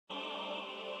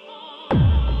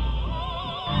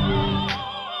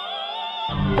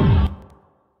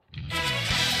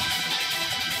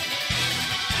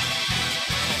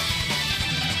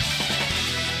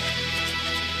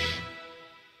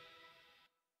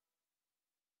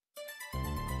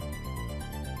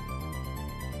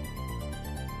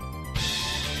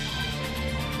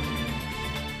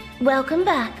Welcome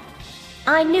back.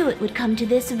 I knew it would come to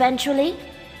this eventually.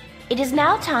 It is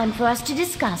now time for us to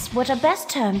discuss what are best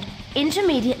termed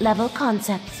intermediate level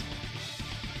concepts.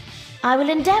 I will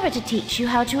endeavor to teach you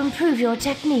how to improve your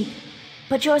technique,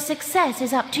 but your success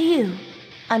is up to you,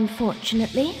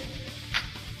 unfortunately.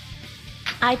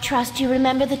 I trust you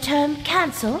remember the term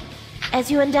cancel.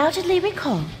 As you undoubtedly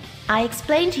recall, I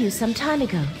explained to you some time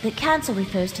ago that cancel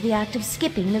refers to the act of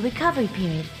skipping the recovery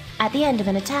period at the end of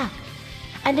an attack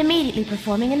and immediately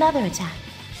performing another attack.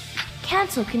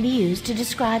 Cancel can be used to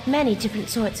describe many different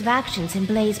sorts of actions in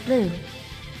Blazblue.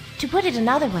 To put it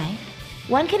another way,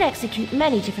 one can execute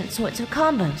many different sorts of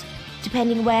combos,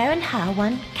 depending where and how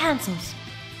one cancels.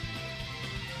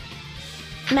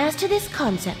 Master this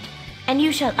concept, and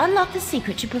you shall unlock the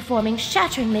secret to performing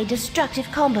shatteringly destructive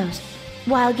combos,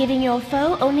 while giving your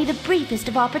foe only the briefest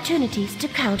of opportunities to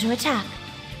counterattack.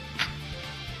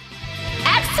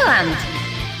 Excellent!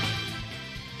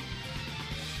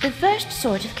 The first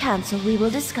sort of cancel we will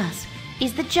discuss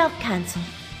is the jump cancel.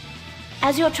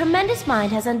 As your tremendous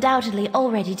mind has undoubtedly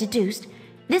already deduced,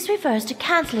 this refers to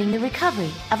canceling the recovery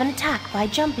of an attack by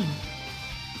jumping.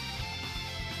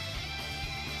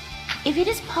 If it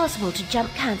is possible to jump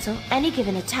cancel any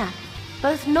given attack,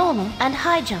 both normal and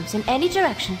high jumps in any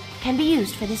direction can be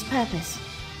used for this purpose.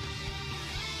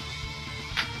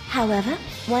 However,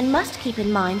 one must keep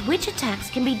in mind which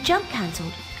attacks can be jump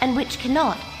cancelled and which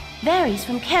cannot. Varies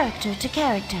from character to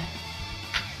character.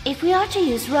 If we are to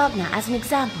use Ragnar as an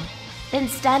example, then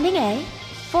standing A,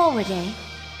 forward A,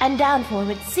 and down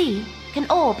forward C can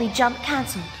all be jump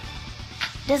cancelled.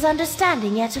 Does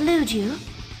understanding yet elude you?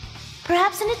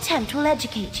 Perhaps an attempt will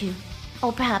educate you,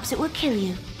 or perhaps it will kill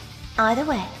you. Either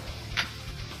way.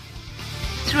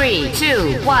 3,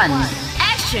 2, 1,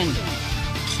 action!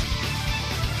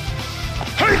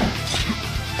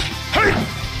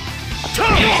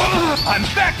 I'm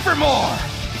back for more!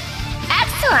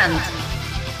 Excellent!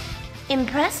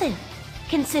 Impressive,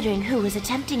 considering who was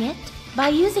attempting it. By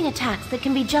using attacks that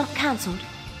can be jump cancelled,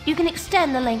 you can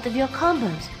extend the length of your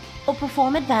combos, or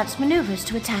perform advanced maneuvers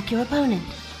to attack your opponent.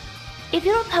 If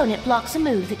your opponent blocks a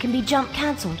move that can be jump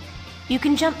cancelled, you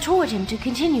can jump toward him to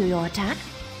continue your attack,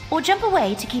 or jump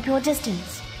away to keep your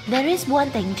distance. There is one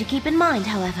thing to keep in mind,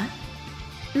 however.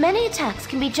 Many attacks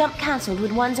can be jump cancelled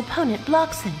when one's opponent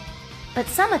blocks them, but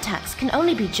some attacks can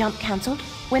only be jump cancelled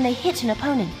when they hit an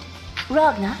opponent.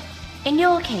 Ragnar, in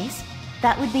your case,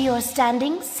 that would be your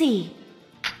standing C.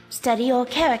 Study your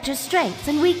character's strengths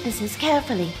and weaknesses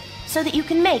carefully, so that you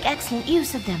can make excellent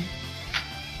use of them.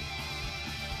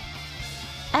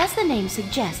 As the name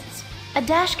suggests, a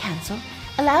dash cancel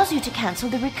allows you to cancel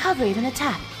the recovery of an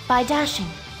attack by dashing.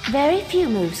 Very few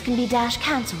moves can be dash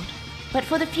cancelled, but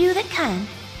for the few that can,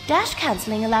 dash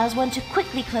cancelling allows one to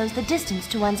quickly close the distance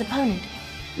to one's opponent,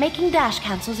 making dash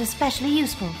cancels especially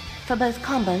useful for both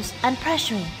combos and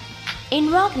pressuring.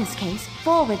 In Ragnar's case,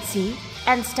 forward C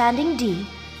and standing D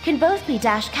can both be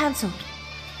dash cancelled.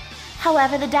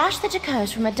 However, the dash that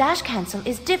occurs from a dash cancel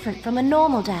is different from a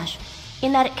normal dash,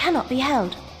 in that it cannot be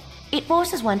held. It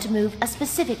forces one to move a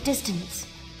specific distance.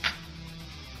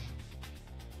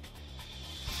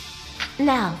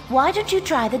 Now, why don't you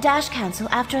try the dash cancel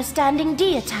after a standing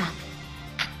D attack?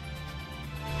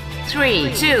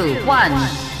 3, 2, 1,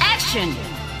 action!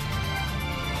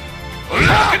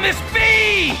 How can this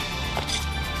be?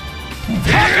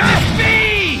 How can this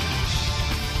be?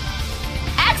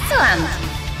 Excellent!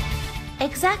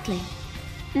 Exactly.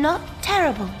 Not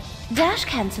terrible. Dash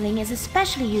cancelling is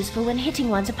especially useful when hitting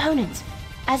one's opponents,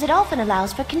 as it often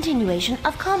allows for continuation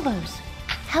of combos.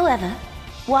 However,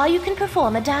 while you can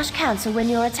perform a dash cancel when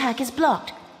your attack is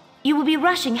blocked, you will be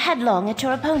rushing headlong at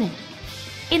your opponent.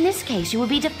 In this case, you will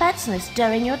be defenseless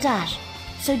during your dash,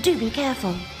 so do be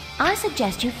careful. I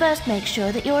suggest you first make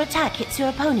sure that your attack hits your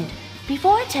opponent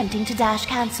before attempting to dash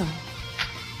cancel.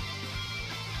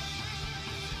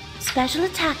 Special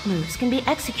attack moves can be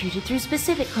executed through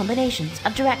specific combinations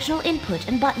of directional input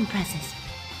and button presses.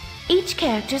 Each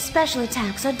character's special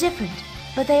attacks are different,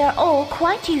 but they are all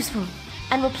quite useful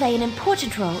and will play an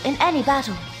important role in any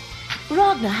battle.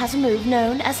 Ragnar has a move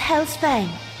known as Hell's Fang,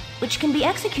 which can be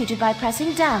executed by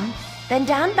pressing down, then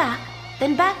down back,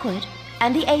 then backward,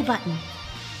 and the A button.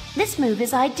 This move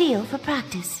is ideal for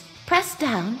practice. Press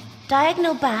down,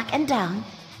 diagonal back and down,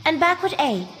 and backward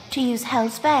A to use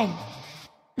Hell's Fang.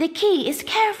 The key is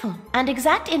careful and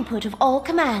exact input of all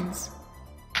commands.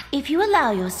 If you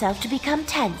allow yourself to become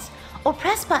tense or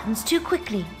press buttons too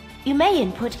quickly, you may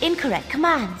input incorrect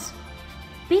commands.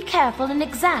 Be careful and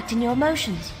exact in your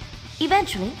motions.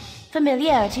 Eventually,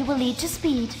 familiarity will lead to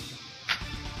speed.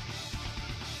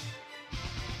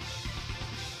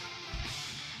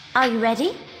 Are you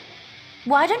ready?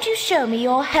 Why don't you show me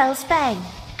your Hell's Fang?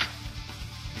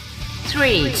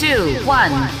 3, 2,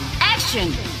 1,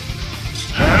 action!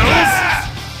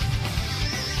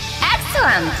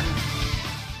 Excellent!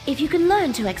 If you can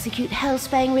learn to execute Hell's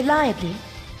Fang reliably,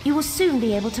 you will soon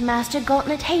be able to master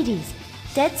Gauntlet Hades,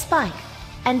 Dead Spike,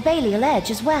 and Balial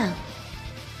Edge as well.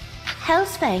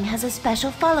 Hell's Fang has a special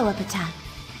follow-up attack.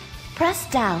 Press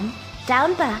down,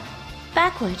 down back,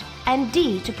 backward, and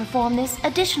D to perform this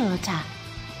additional attack,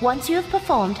 once you have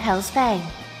performed Hell's Fang.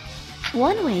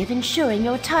 One way of ensuring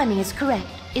your timing is correct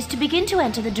is to begin to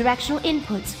enter the directional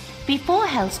inputs before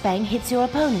Hell's Fang hits your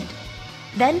opponent.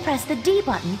 Then press the D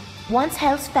button once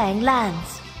Hell's Fang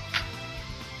lands.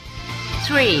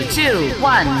 3, 2,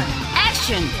 1,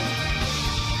 action!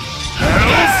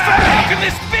 How can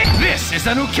this be? This is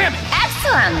an ukemi!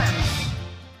 Excellent!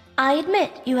 I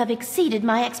admit you have exceeded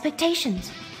my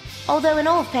expectations, although in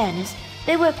all fairness,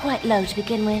 they were quite low to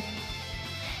begin with.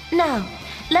 Now,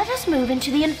 let us move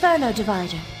into the Inferno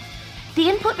Divider. The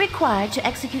input required to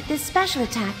execute this special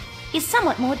attack is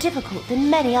somewhat more difficult than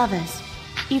many others.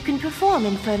 You can perform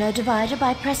Inferno Divider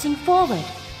by pressing forward,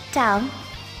 down,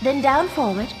 then down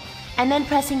forward, and then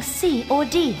pressing C or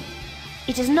D.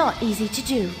 It is not easy to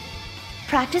do.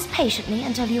 Practice patiently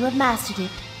until you have mastered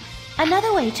it.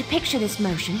 Another way to picture this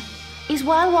motion is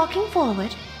while walking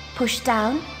forward, push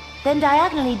down, then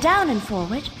diagonally down and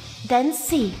forward, then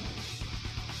C.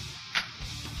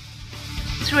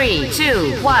 3,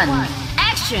 2, 1,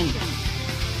 action!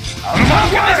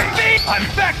 I'm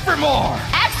back for more!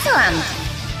 Excellent!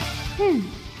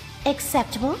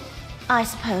 Acceptable, I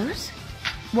suppose.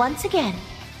 Once again,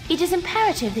 it is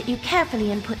imperative that you carefully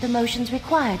input the motions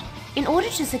required in order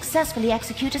to successfully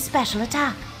execute a special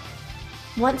attack.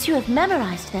 Once you have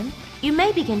memorized them, you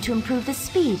may begin to improve the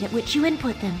speed at which you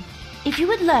input them. If you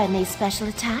would learn these special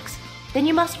attacks, then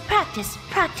you must practice,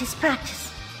 practice, practice.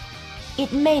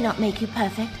 It may not make you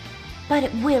perfect, but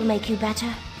it will make you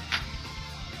better.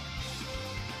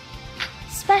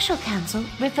 Special cancel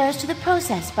refers to the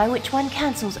process by which one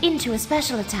cancels into a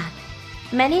special attack.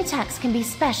 Many attacks can be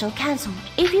special cancelled.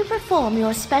 If you perform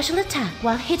your special attack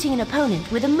while hitting an opponent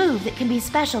with a move that can be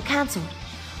special cancelled,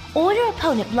 or your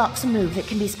opponent blocks a move that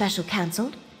can be special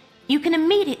cancelled, you can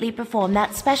immediately perform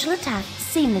that special attack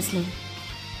seamlessly.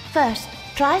 First,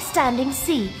 try standing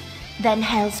C, then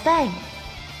Hell's Fang.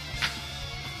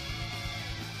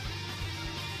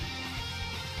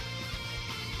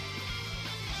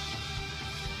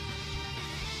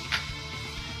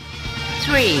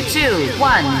 Three, 2,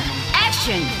 1,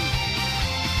 action!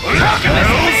 How can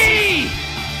this be?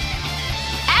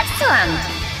 Excellent!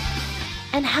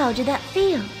 And how did that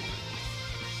feel?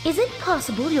 Is it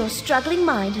possible your struggling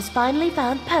mind has finally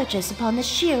found purchase upon the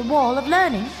sheer wall of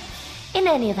learning? In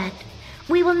any event,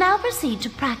 we will now proceed to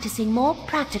practicing more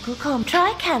practical combat.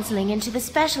 Try cancelling into the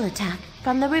special attack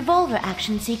from the revolver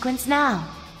action sequence now.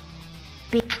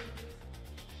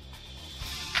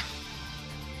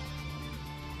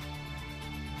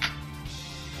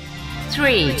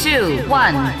 3, 2,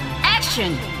 1,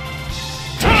 action!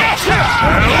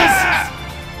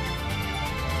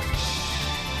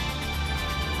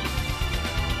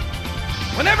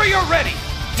 Whenever you're ready!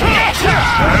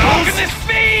 How can this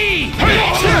be?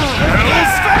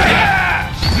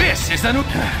 This is an...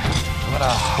 What a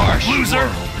harsh loser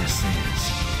this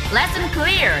is. Lesson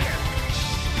clear!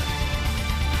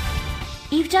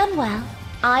 You've done well.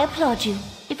 I applaud you,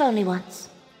 if only once.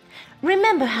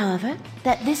 Remember, however,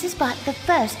 that this is but the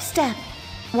first step.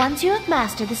 Once you have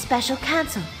mastered the special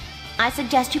cancel, I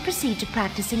suggest you proceed to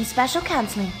practicing special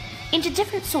cancelling into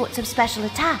different sorts of special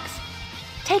attacks,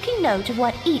 taking note of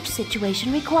what each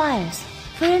situation requires.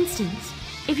 For instance,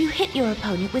 if you hit your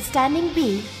opponent with standing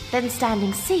B, then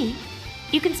standing C,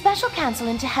 you can special cancel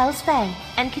into Hell's Fang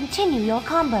and continue your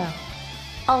combo.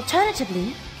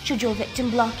 Alternatively, should your victim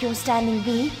block your standing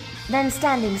B, then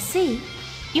standing C,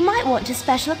 you might want to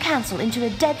special cancel into a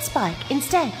Dead Spike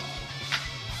instead.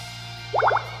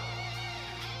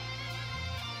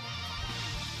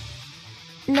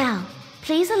 Now,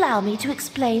 please allow me to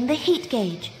explain the heat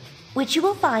gauge, which you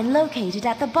will find located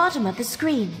at the bottom of the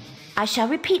screen. I shall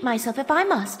repeat myself if I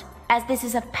must, as this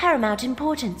is of paramount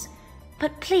importance,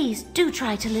 but please do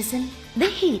try to listen. The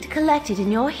heat collected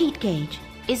in your heat gauge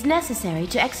is necessary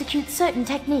to execute certain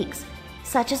techniques,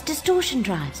 such as distortion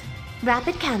drives,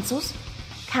 rapid cancels,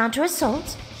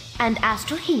 counter-assaults, and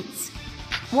astral heats.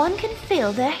 One can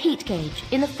fill their heat gauge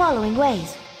in the following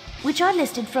ways, which are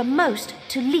listed from most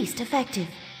to least effective.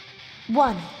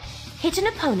 1. Hit an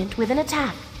opponent with an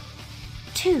attack.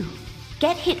 2.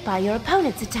 Get hit by your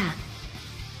opponent's attack.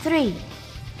 3.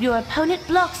 Your opponent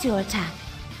blocks your attack.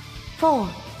 4.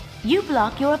 You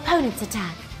block your opponent's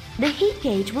attack. The heat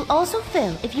gauge will also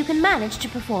fill if you can manage to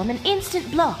perform an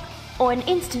instant block or an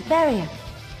instant barrier,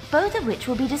 both of which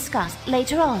will be discussed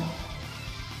later on.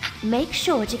 Make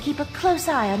sure to keep a close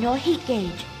eye on your heat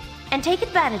gauge and take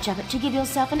advantage of it to give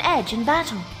yourself an edge in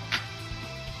battle.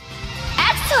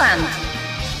 Excellent!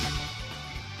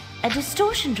 A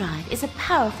distortion drive is a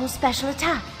powerful special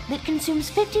attack that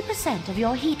consumes 50% of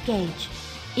your heat gauge.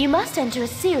 You must enter a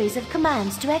series of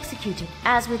commands to execute it,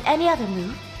 as with any other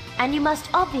move, and you must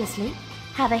obviously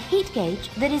have a heat gauge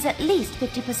that is at least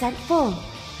 50% full.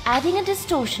 Adding a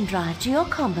distortion drive to your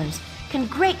combos can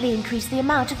greatly increase the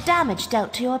amount of damage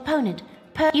dealt to your opponent.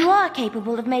 You are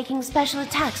capable of making special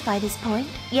attacks by this point,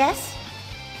 yes?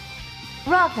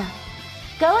 Ragnar,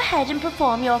 go ahead and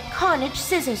perform your Carnage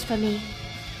Scissors for me.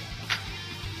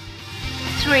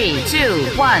 3,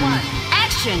 2, 1,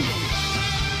 action!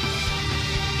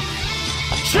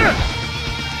 Shit!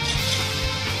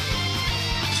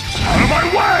 Out of my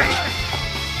way!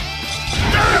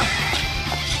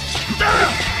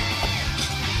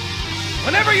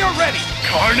 Whenever you're ready,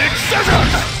 Carnage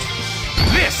Scissors!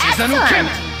 This is a new Excellent!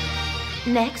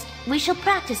 Next, we shall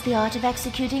practice the art of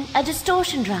executing a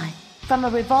distortion drive from a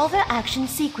revolver action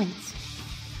sequence.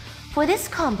 For this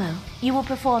combo, you will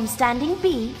perform standing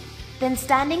B, then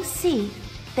standing C,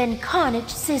 then Carnage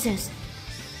Scissors.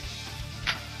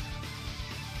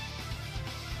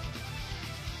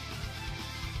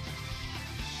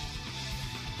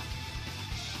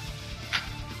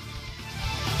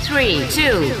 Three,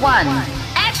 2, 1,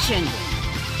 action!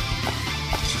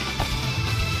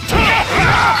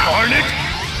 Carnage!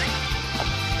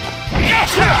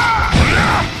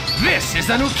 This is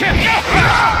a new kick!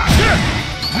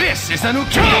 This is a new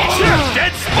kick!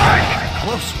 Dead spike!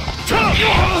 Close one.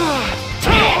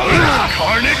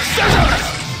 Carnage Scissors!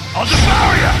 I'll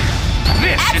devour you!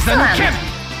 This is a new kick!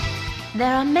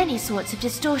 There are many sorts of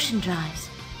distortion drives.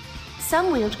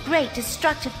 Some wield great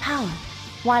destructive power,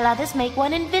 while others make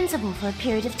one invincible for a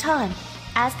period of time,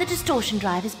 as the distortion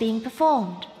drive is being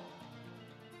performed.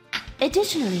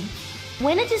 Additionally,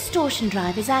 when a distortion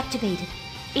drive is activated,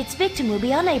 its victim will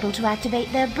be unable to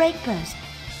activate their break burst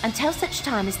until such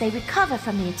time as they recover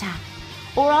from the attack,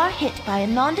 or are hit by a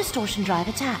non-distortion drive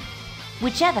attack,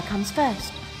 whichever comes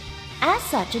first. As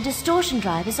such, a distortion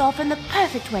drive is often the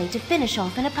perfect way to finish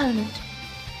off an opponent.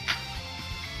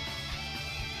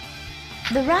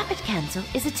 The rapid cancel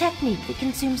is a technique that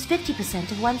consumes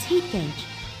 50% of one's heat gauge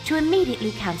to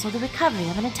immediately cancel the recovery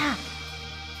of an attack.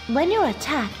 When your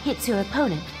attack hits your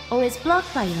opponent or is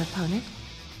blocked by your opponent,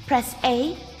 press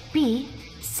A, B,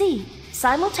 C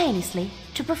simultaneously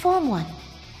to perform one.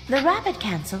 The rapid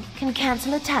cancel can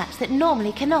cancel attacks that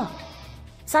normally cannot,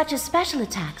 such as special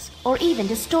attacks or even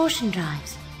distortion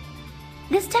drives.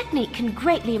 This technique can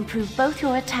greatly improve both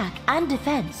your attack and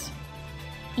defense.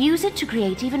 Use it to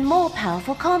create even more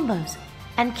powerful combos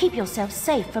and keep yourself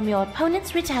safe from your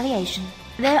opponent's retaliation.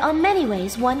 There are many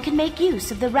ways one can make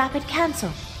use of the rapid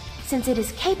cancel, since it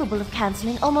is capable of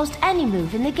cancelling almost any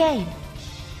move in the game.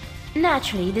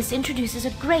 Naturally, this introduces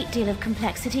a great deal of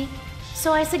complexity,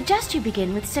 so I suggest you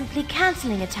begin with simply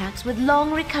cancelling attacks with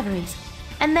long recoveries,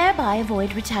 and thereby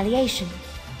avoid retaliation.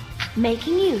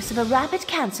 Making use of a rapid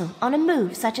cancel on a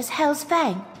move such as Hell's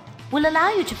Fang will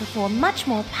allow you to perform much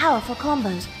more powerful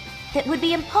combos that would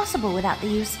be impossible without the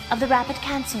use of the rapid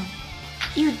cancel.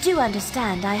 You do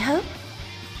understand, I hope?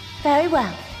 Very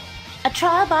well. A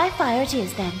trial by fire it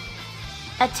is then.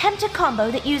 Attempt a combo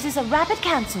that uses a rapid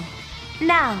cancel.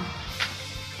 Now!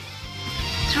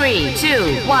 3,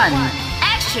 2, 1,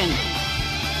 action!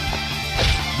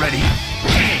 Ready?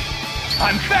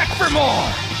 I'm back for more!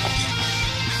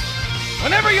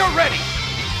 Whenever you're ready!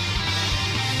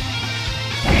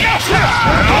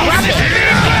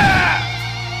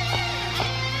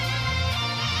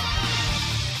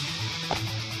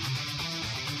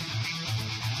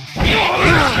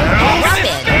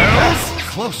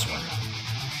 Close one.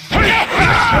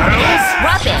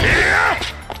 Rapid!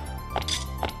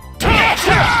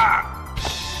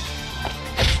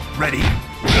 Ready?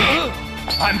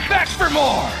 I'm back for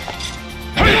more!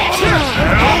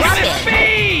 Rapid!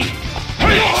 Me!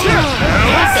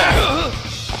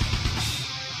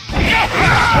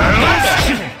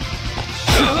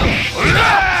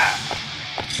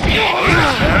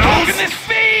 How can this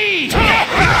be?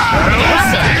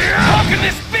 How can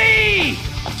this be?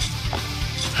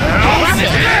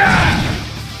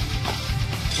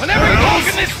 Whenever you how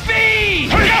can this be?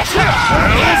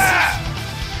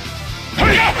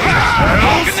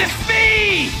 How can this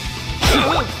be?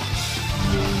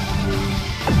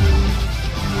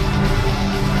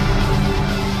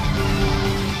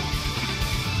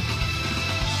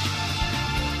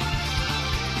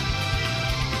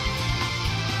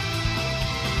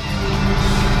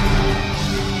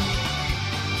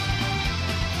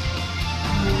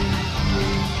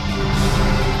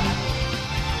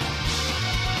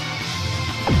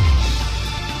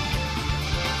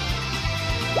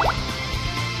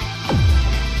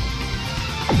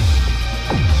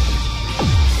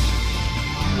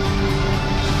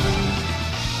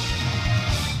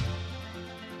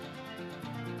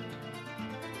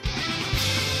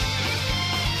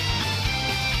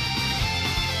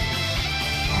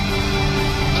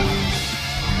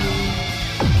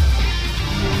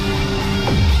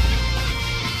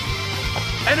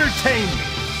 entertain me.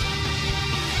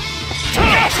 Look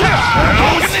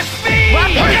at this speed! Look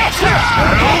at this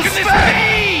speed! Look at this speed! Look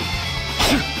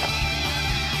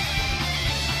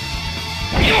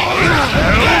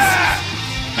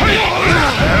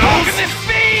at this speed! Look at this speed! Look at this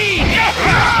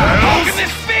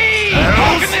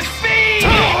speed!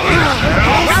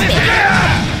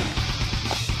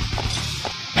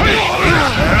 Look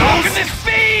at this speed! Look at this speed! Look at this speed! Look at this speed!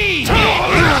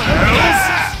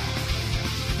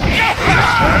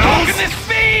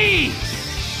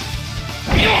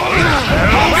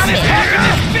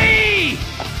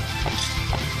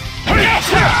 Look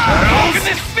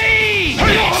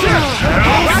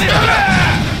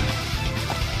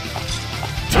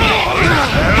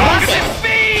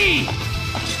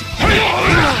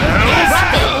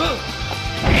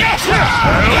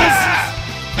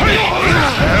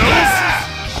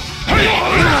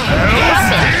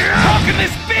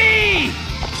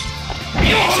this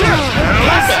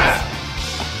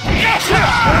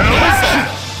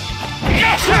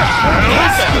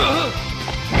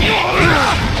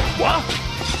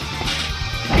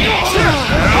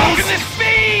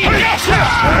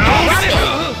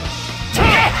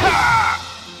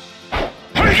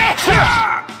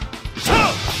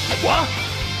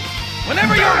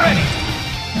Whenever you're ready.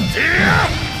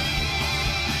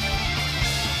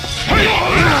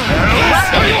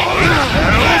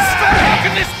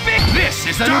 This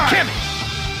is the new Kimmy.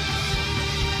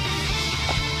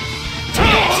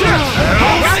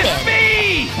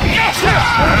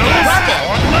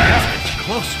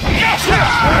 Close.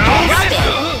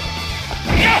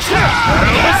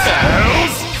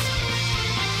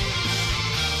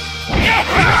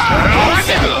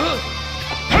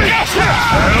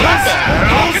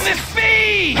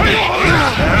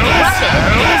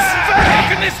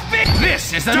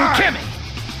 This is the new Kimmy.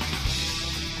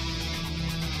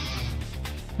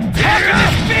 Look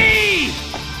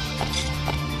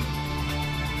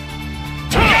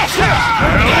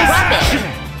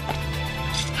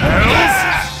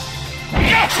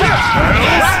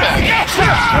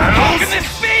at this speed! Look at this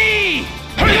speed!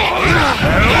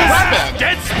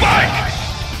 Dead spike!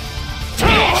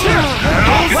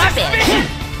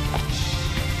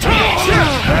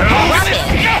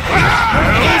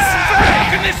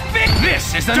 This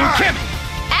is the new Kimmy!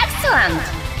 Excellent!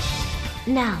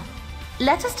 Now,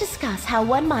 let us discuss how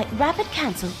one might rapid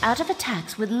cancel out of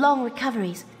attacks with long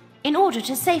recoveries in order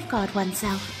to safeguard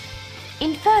oneself.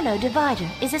 Inferno Divider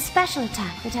is a special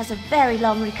attack that has a very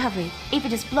long recovery if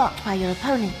it is blocked by your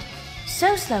opponent.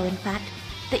 So slow, in fact,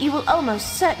 that you will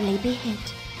almost certainly be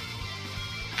hit.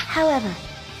 However,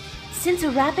 since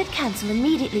a rapid cancel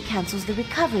immediately cancels the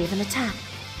recovery of an attack,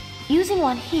 using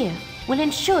one here will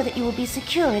ensure that you will be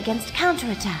secure against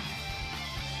counterattack.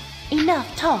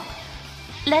 Enough talk.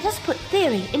 Let us put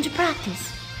theory into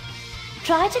practice.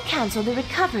 Try to cancel the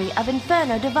recovery of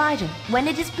Inferno Divider when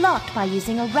it is blocked by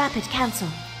using a rapid cancel.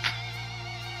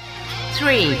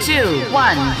 3, 2,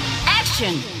 1,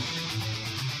 action!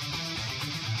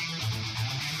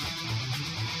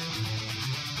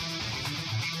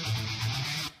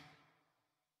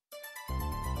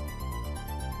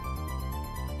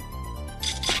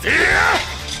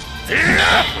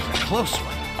 Close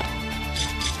one.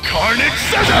 Carnage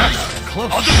Scissors! Close.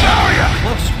 I'll devour ya!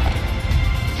 Close one.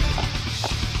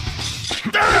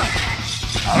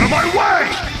 Out of my way!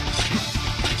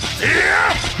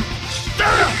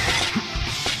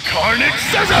 Carnage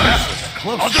Scissors!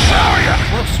 Close. I'll devour ya!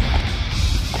 Close one.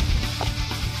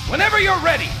 Whenever you're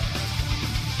ready.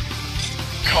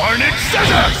 Carnage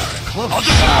Scissors! Close. I'll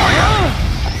devour ya!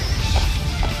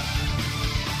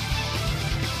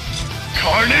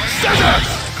 Carnage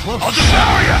Scissors! Close. I'll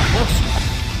devour ya! Close.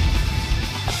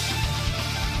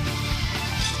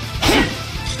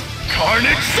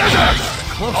 Carnage Scissors!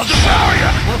 Close. I'll devour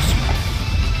ya! Close.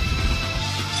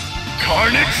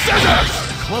 Carnage Scissors!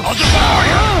 Close. I'll devour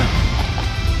ya!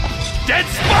 Dead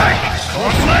Spike!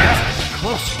 Close.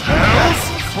 Close.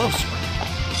 Close.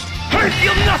 I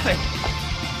feel nothing!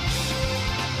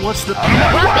 What's the...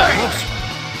 Close.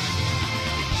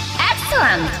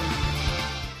 Excellent!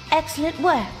 Excellent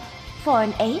work. For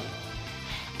an 8,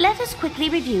 let us quickly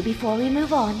review before we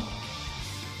move on.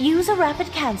 Use a rapid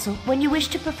cancel when you wish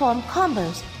to perform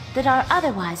combos that are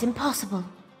otherwise impossible,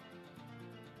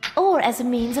 or as a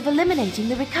means of eliminating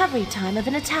the recovery time of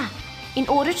an attack in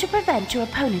order to prevent your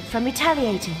opponent from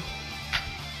retaliating.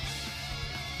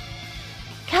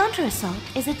 Counter-assault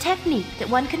is a technique that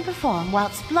one can perform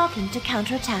whilst blocking to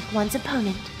counterattack one's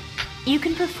opponent. You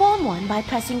can perform one by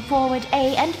pressing forward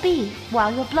A and B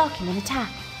while you're blocking an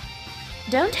attack.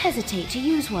 Don't hesitate to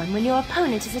use one when your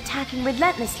opponent is attacking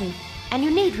relentlessly and you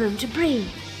need room to breathe.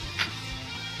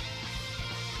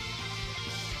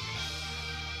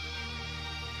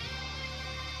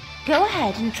 Go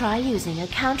ahead and try using a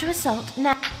counter-assault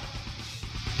now.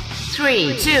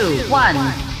 3, 2, 1,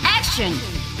 action!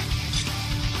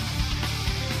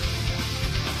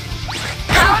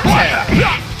 Counter!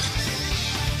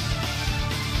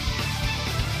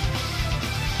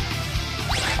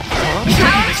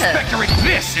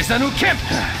 This is Anukim!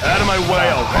 Out of my way,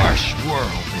 a harsh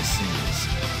world this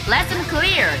is. Lesson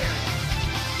cleared!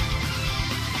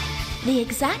 The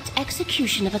exact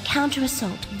execution of a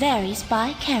counter-assault varies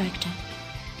by character.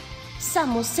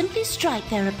 Some will simply strike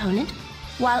their opponent,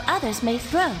 while others may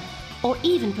throw, or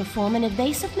even perform an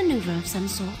evasive maneuver of some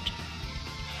sort.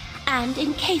 And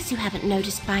in case you haven't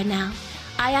noticed by now,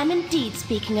 I am indeed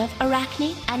speaking of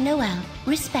Arachne and Noelle,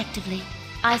 respectively.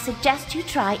 I suggest you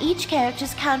try each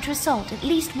character's counter-assault at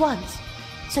least once,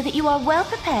 so that you are well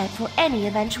prepared for any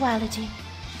eventuality.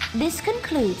 This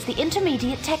concludes the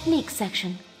intermediate techniques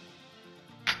section.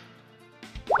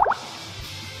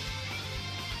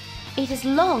 It is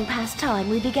long past time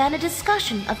we began a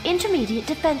discussion of intermediate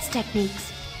defense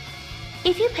techniques.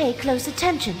 If you pay close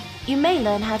attention, you may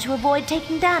learn how to avoid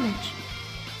taking damage.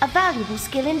 A valuable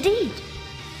skill indeed.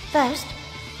 First,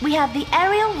 we have the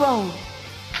aerial roll.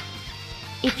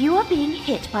 If you are being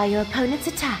hit by your opponent's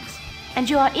attacks, and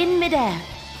you are in midair,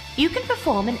 you can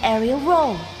perform an aerial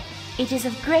roll. It is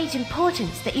of great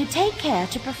importance that you take care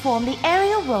to perform the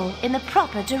aerial roll in the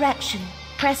proper direction.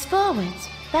 Press forwards,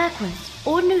 backwards,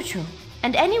 or neutral,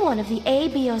 and any one of the A,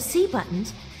 B, or C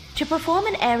buttons to perform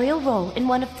an aerial roll in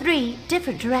one of 3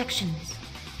 different directions.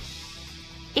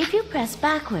 If you press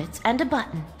backwards and a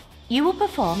button, you will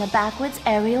perform a backwards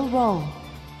aerial roll.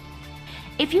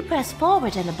 If you press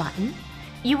forward and a button,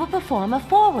 you will perform a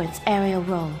forwards aerial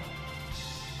roll.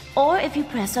 Or if you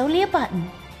press only a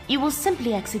button, you will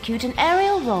simply execute an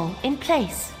aerial roll in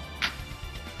place.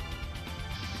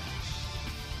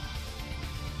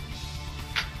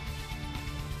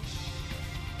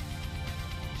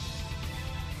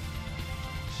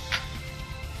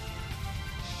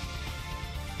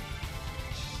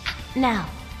 Now,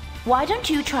 why don't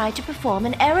you try to perform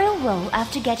an aerial roll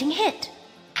after getting hit?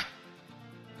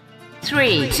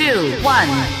 3, 2, 1,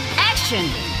 action!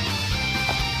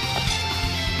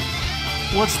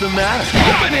 What's the matter?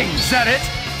 Opening! Is that it?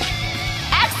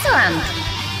 Excellent!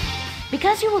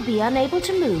 Because you will be unable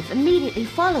to move immediately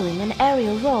following an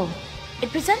aerial roll,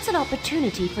 it presents an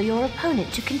opportunity for your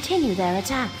opponent to continue their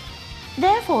attack.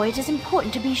 Therefore, it is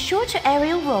important to be sure to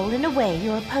aerial roll in a way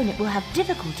your opponent will have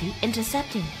difficulty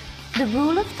intercepting. The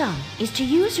rule of thumb is to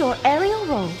use your aerial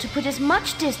roll to put as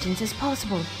much distance as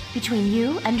possible between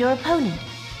you and your opponent,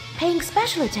 paying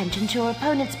special attention to your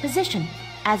opponent's position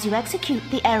as you execute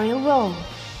the aerial roll.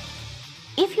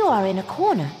 If you are in a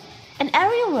corner, an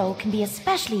aerial roll can be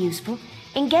especially useful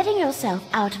in getting yourself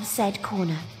out of said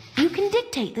corner. You can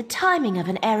dictate the timing of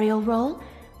an aerial roll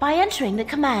by entering the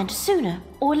command sooner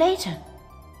or later.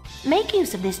 Make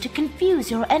use of this to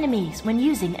confuse your enemies when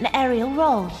using an aerial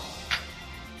roll.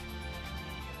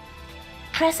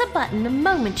 Press a button the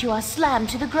moment you are slammed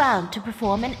to the ground to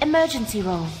perform an emergency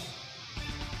roll.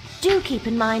 Do keep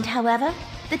in mind, however,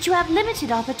 that you have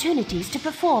limited opportunities to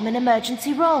perform an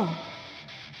emergency roll.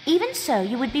 Even so,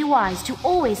 you would be wise to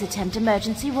always attempt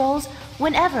emergency rolls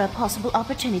whenever a possible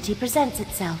opportunity presents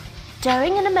itself.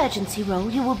 During an emergency roll,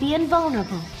 you will be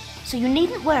invulnerable, so you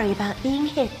needn't worry about being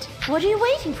hit. What are you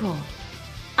waiting for?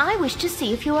 I wish to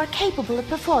see if you are capable of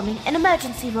performing an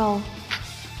emergency roll.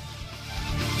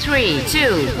 3,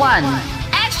 2, 1,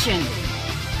 action!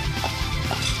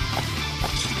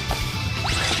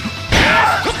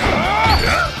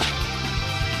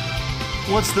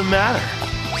 What's the matter?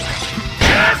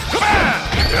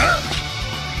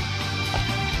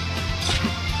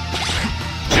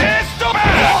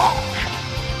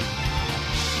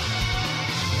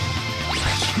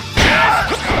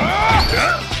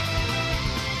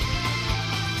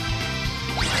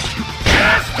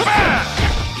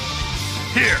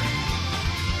 Here.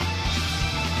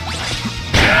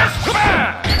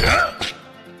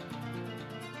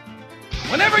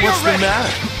 Whenever you're ready. What's the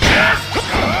matter?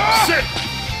 Sit.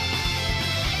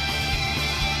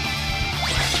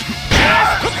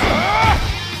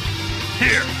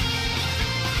 Here.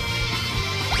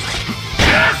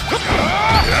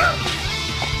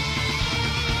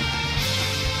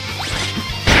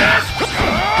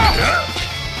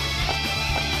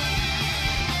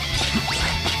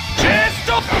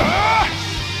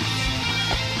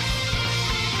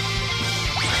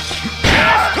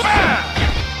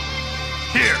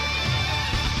 Here.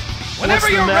 Whenever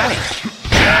you're ready.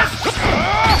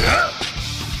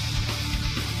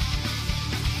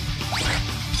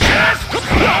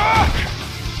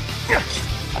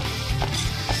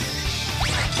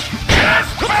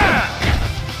 Come on!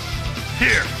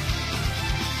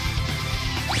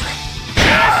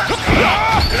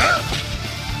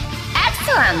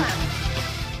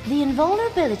 The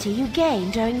invulnerability you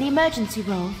gain during the emergency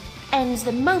roll ends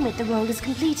the moment the roll is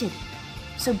completed,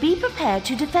 so be prepared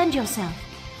to defend yourself.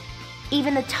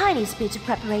 Even the tiniest bit of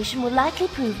preparation will likely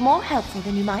prove more helpful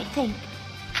than you might think.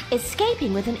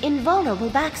 Escaping with an invulnerable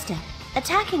backstep,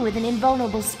 attacking with an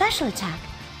invulnerable special attack,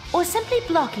 or simply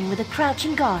blocking with a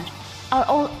crouching guard are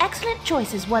all excellent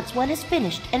choices once one has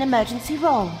finished an emergency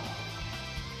roll.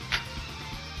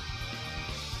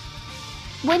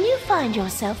 When you find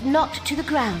yourself knocked to the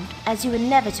ground, as you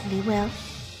inevitably will,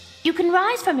 you can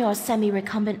rise from your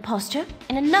semi-recumbent posture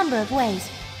in a number of ways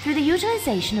through the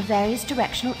utilization of various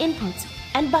directional inputs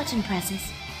and button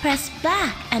presses. Press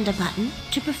back and a button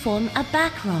to perform a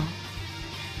back roll.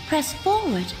 Press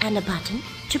forward and a button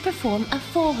to perform a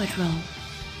forward roll.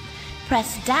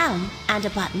 Press down and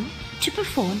a button to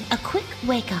perform a quick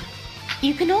wake-up.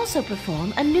 You can also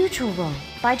perform a neutral roll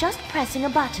by just pressing a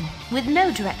button with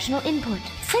no directional input.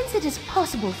 Since it is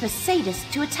possible for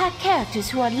sadists to attack characters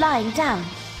who are lying down,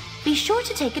 be sure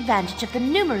to take advantage of the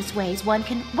numerous ways one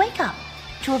can wake up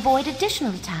to avoid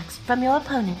additional attacks from your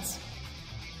opponents.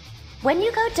 When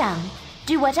you go down,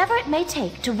 do whatever it may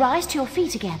take to rise to your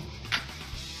feet again.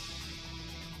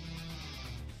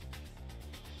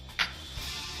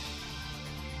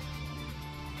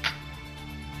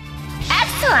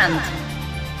 Excellent!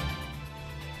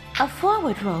 A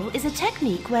forward roll is a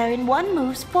technique wherein one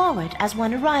moves forward as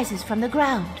one arises from the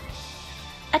ground.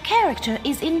 A character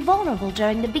is invulnerable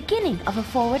during the beginning of a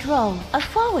forward roll. A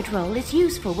forward roll is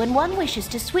useful when one wishes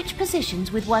to switch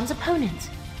positions with one's opponents.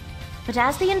 But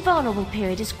as the invulnerable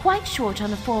period is quite short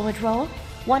on a forward roll,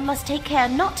 one must take care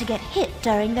not to get hit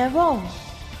during their roll.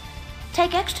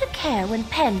 Take extra care when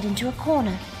penned into a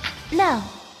corner. Now,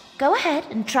 go ahead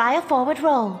and try a forward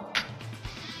roll.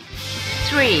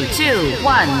 3, 2,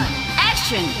 1,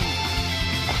 action!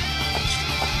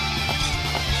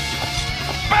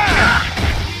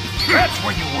 That's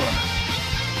where you were!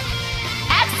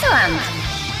 Excellent!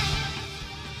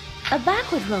 A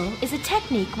backward roll is a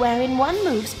technique wherein one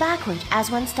moves backward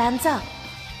as one stands up.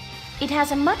 It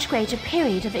has a much greater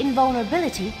period of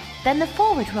invulnerability than the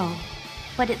forward roll,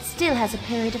 but it still has a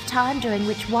period of time during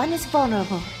which one is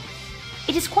vulnerable.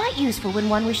 It is quite useful when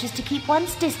one wishes to keep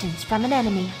one's distance from an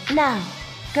enemy. Now,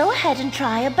 go ahead and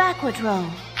try a backward roll.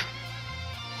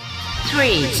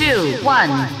 3, 2, 1,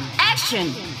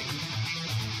 action!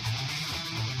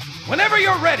 Whenever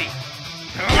you're ready!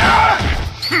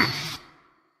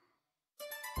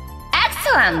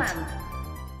 Excellent!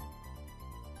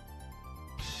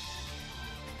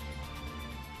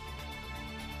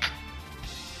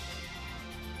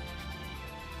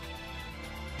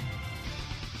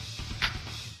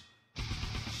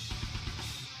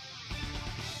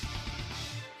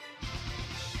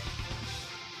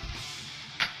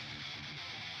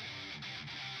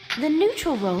 The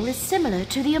neutral roll is similar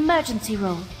to the emergency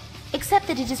roll, except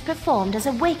that it is performed as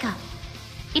a wake-up.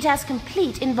 It has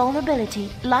complete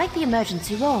invulnerability, like the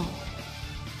emergency roll.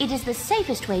 It is the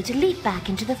safest way to leap back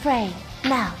into the fray.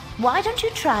 Now, why don't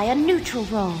you try a neutral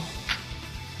roll?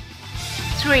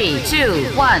 3,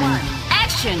 2, 1,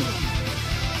 action!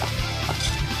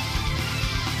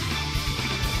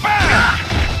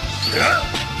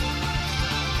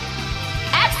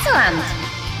 Excellent!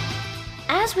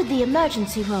 As with the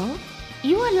emergency roll,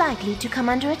 you are likely to come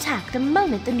under attack the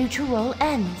moment the neutral roll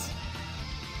ends.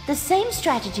 The same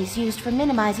strategies used for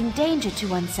minimizing danger to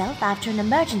oneself after an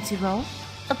emergency roll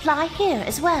apply here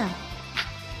as well.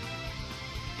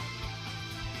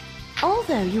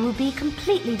 Although you will be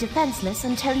completely defenseless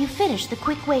until you finish the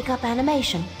quick wake-up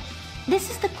animation, this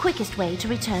is the quickest way to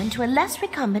return to a less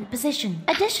recumbent position.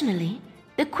 Additionally,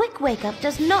 the quick wake-up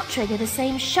does not trigger the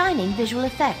same shining visual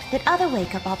effect that other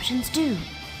wake-up options do,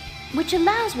 which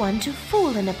allows one to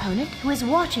fool an opponent who is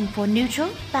watching for neutral,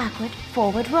 backward,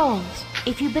 forward rolls.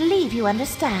 If you believe you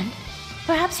understand,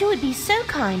 perhaps you would be so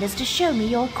kind as to show me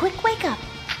your quick wake-up.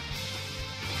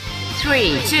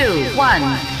 3, 2, 1,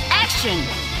 action!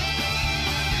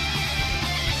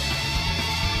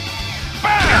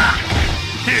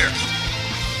 Here!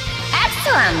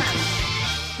 Excellent!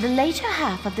 The later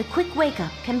half of the quick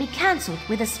wake-up can be cancelled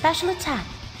with a special attack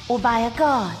or by a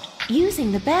guard.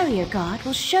 Using the barrier guard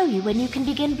will show you when you can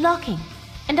begin blocking,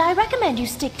 and I recommend you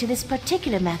stick to this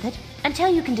particular method until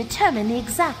you can determine the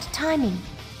exact timing.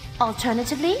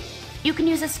 Alternatively, you can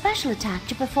use a special attack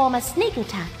to perform a sneak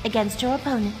attack against your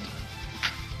opponent.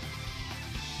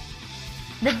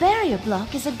 The barrier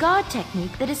block is a guard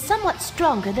technique that is somewhat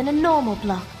stronger than a normal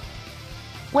block.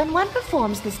 When one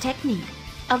performs this technique,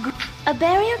 a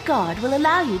barrier guard will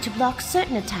allow you to block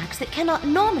certain attacks that cannot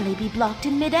normally be blocked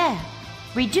in mid-air,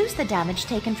 reduce the damage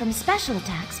taken from special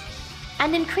attacks,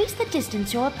 and increase the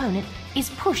distance your opponent is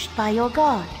pushed by your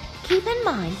guard. Keep in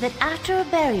mind that after a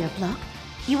barrier block,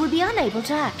 you will be unable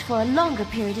to act for a longer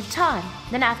period of time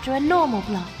than after a normal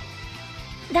block.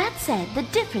 That said, the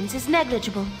difference is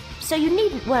negligible, so you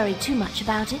needn't worry too much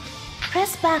about it.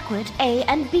 Press backward A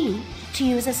and B to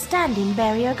use a standing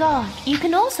barrier guard. You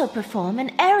can also perform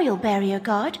an aerial barrier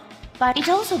guard, but it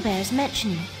also bears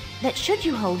mentioning that should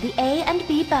you hold the A and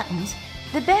B buttons,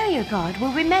 the barrier guard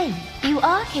will remain. You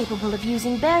are capable of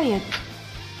using barrier...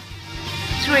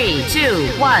 3, 2,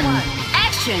 1,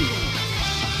 action!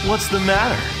 What's the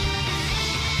matter?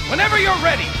 Whenever you're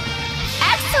ready!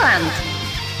 Excellent!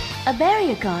 A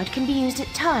barrier guard can be used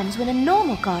at times when a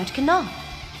normal guard cannot.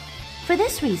 For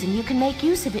this reason, you can make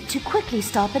use of it to quickly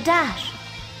stop a dash.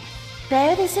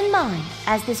 Bear this in mind,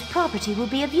 as this property will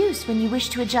be of use when you wish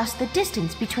to adjust the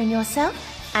distance between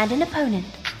yourself and an opponent.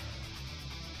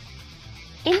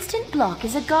 Instant block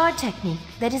is a guard technique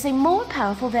that is a more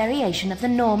powerful variation of the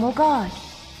normal guard.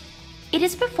 It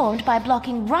is performed by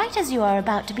blocking right as you are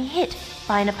about to be hit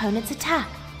by an opponent's attack.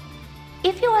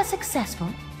 If you are successful,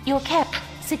 your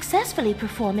successfully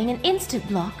performing an instant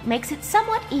block makes it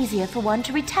somewhat easier for one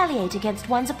to retaliate against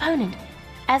one's opponent,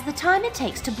 as the time it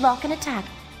takes to block an attack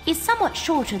is somewhat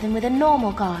shorter than with a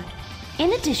normal guard.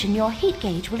 In addition, your heat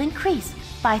gauge will increase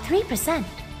by 3%.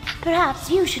 Perhaps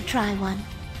you should try one.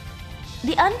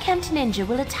 The unkempt ninja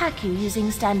will attack you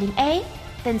using standing A,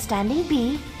 then standing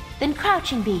B, then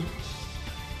crouching B.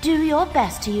 Do your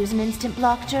best to use an instant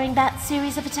block during that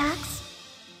series of attacks.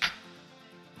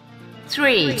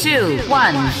 3, 2,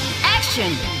 1,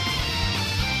 action!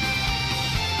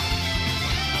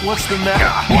 What's the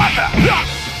matter? What the?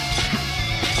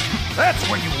 That's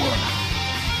where you were.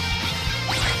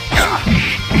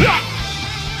 Yeah!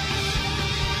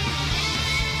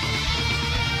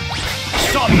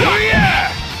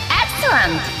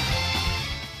 Excellent!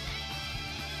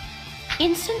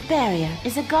 Instant barrier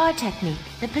is a guard technique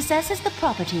that possesses the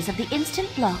properties of the instant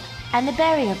block and the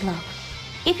barrier block.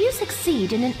 If you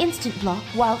succeed in an instant block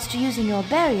whilst using your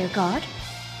barrier guard,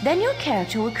 then your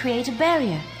character will create a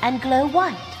barrier and glow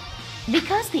white.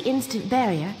 Because the instant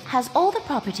barrier has all the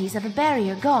properties of a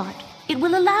barrier guard, it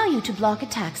will allow you to block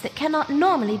attacks that cannot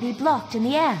normally be blocked in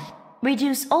the air,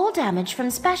 reduce all damage from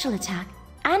special attack,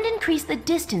 and increase the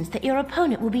distance that your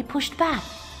opponent will be pushed back.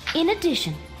 In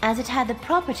addition, as it had the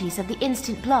properties of the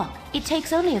instant block, it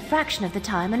takes only a fraction of the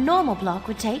time a normal block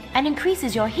would take and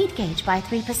increases your heat gauge by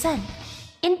 3%.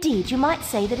 Indeed, you might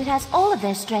say that it has all of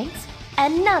their strengths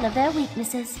and none of their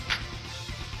weaknesses.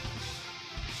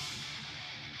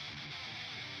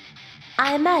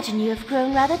 I imagine you have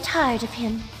grown rather tired of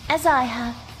him, as I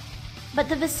have. But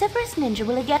the vociferous ninja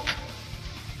will again...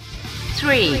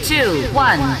 3, 2,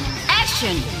 1,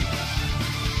 action!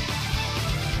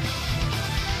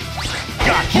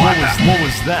 Gotcha. What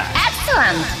was that?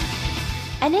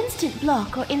 Excellent! An instant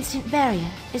block or instant barrier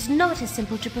is not as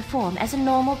simple to perform as a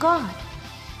normal guard.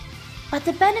 But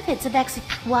the benefits of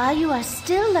while you are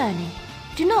still learning,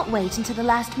 do not wait until the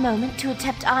last moment to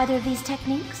attempt either of these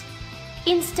techniques.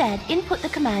 Instead, input the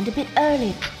command a bit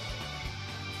earlier.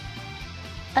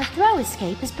 A throw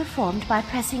escape is performed by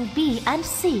pressing B and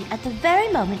C at the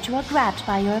very moment you are grabbed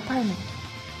by your opponent.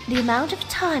 The amount of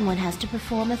time one has to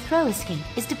perform a throw escape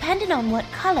is dependent on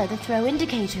what color the throw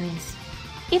indicator is.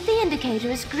 If the indicator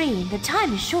is green, the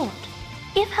time is short.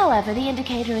 If, however, the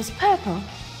indicator is purple,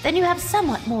 then you have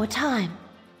somewhat more time.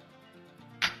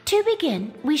 To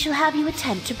begin, we shall have you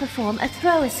attempt to perform a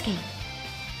throw escape.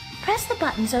 Press the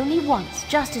buttons only once,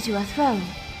 just as you are thrown.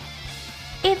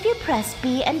 If you press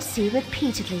B and C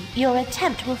repeatedly, your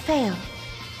attempt will fail,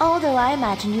 although I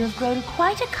imagine you have grown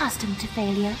quite accustomed to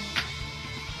failure.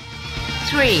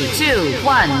 3, 2,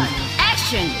 1,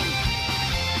 action!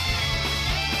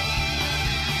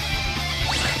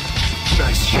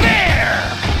 Nice.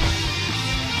 There!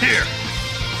 Here.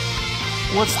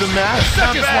 What's the matter?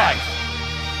 Such is life.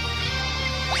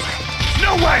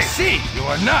 No way! See, you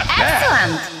are not bad.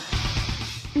 Excellent!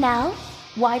 Now,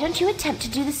 why don't you attempt to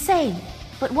do the same,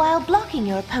 but while blocking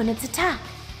your opponent's attack?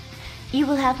 You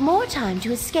will have more time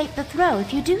to escape the throw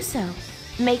if you do so,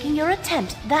 making your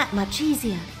attempt that much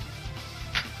easier.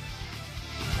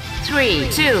 3,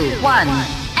 2, 1,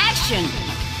 action!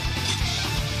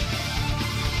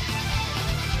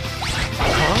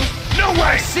 Huh? No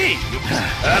way! See!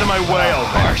 Out of my way, old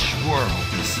harsh world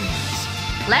this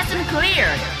is. Lesson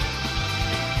cleared!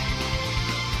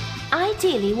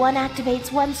 Ideally, one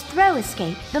activates one's throw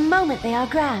escape the moment they are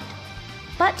grabbed.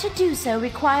 But to do so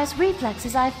requires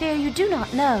reflexes I fear you do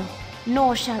not know,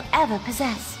 nor shall ever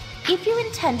possess. If you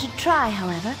intend to try,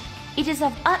 however, it is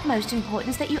of utmost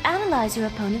importance that you analyze your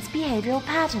opponent's behavioral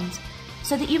patterns,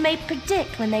 so that you may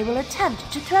predict when they will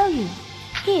attempt to throw you.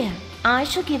 Here, I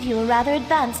shall give you a rather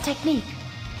advanced technique.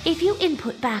 If you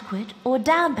input backward or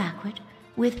down backward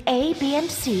with A, B,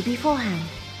 and C beforehand,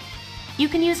 you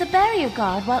can use a barrier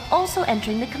guard while also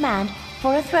entering the command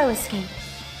for a throw escape.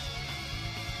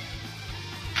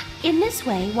 In this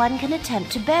way, one can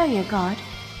attempt to barrier guard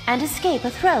and escape a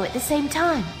throw at the same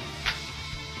time.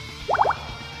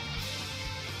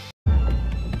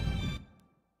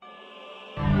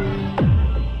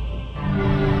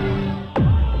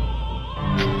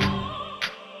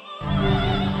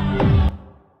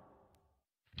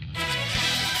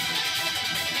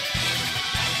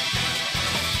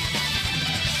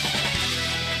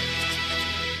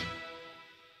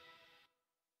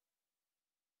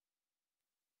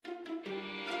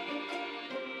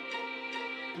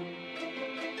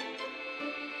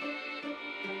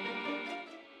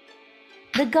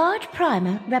 The guard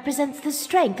primer represents the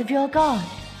strength of your guard.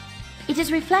 It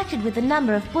is reflected with the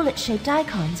number of bullet-shaped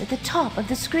icons at the top of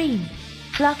the screen.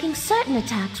 Blocking certain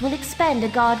attacks will expend a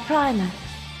guard primer.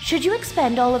 Should you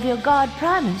expend all of your guard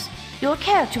primers, your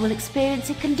character will experience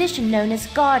a condition known as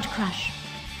guard crush.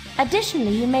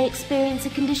 Additionally, you may experience a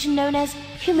condition known as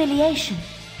humiliation.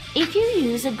 If you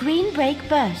use a green break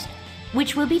burst,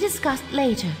 which will be discussed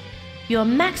later, your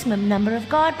maximum number of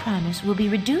guard primers will be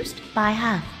reduced by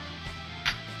half.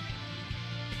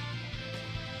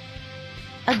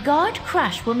 A guard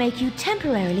crush will make you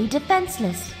temporarily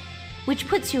defenseless, which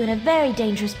puts you in a very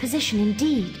dangerous position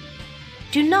indeed.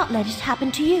 Do not let it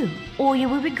happen to you, or you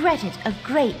will regret it a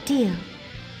great deal.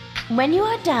 When you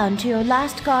are down to your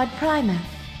last guard primer,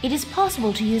 it is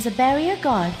possible to use a barrier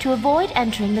guard to avoid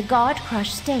entering the guard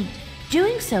crush state.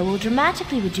 Doing so will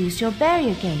dramatically reduce your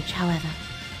barrier gauge, however.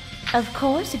 Of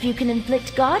course, if you can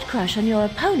inflict guard crush on your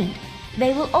opponent,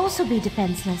 they will also be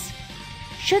defenseless.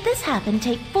 Should this happen,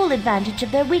 take full advantage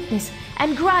of their weakness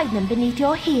and grind them beneath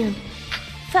your heel.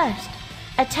 First,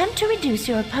 attempt to reduce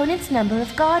your opponent's number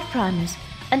of guard primers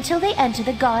until they enter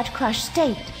the guard crush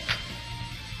state.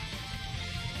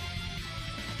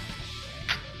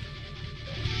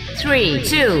 Three,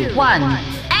 two, one,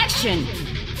 action!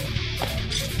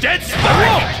 Dead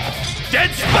Spike!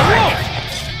 Dead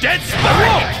Spike! Dead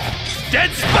Spike! Dead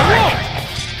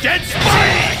Spike! Dead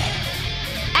Spike!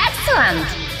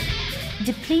 Excellent!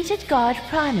 Depleted guard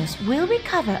primers will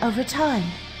recover over time.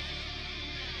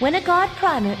 When a guard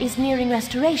primer is nearing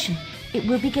restoration, it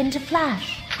will begin to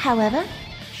flash. However,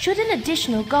 should an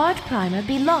additional guard primer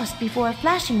be lost before a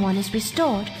flashing one is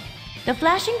restored, the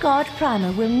flashing guard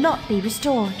primer will not be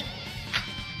restored.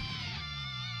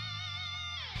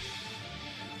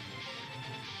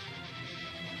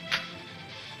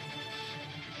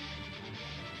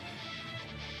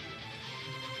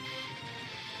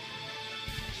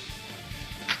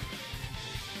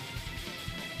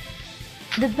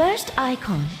 The burst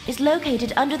icon is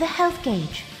located under the health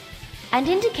gauge and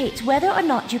indicates whether or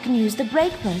not you can use the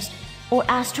break burst or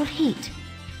astral heat.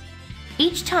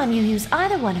 Each time you use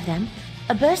either one of them,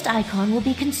 a burst icon will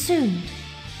be consumed.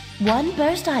 One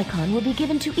burst icon will be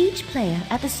given to each player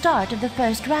at the start of the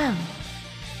first round.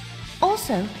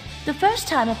 Also, the first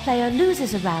time a player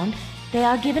loses a round, they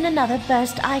are given another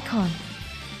burst icon.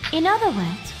 In other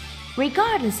words,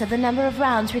 regardless of the number of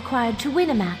rounds required to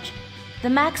win a match, the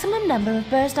maximum number of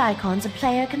burst icons a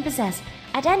player can possess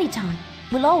at any time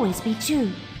will always be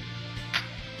 2.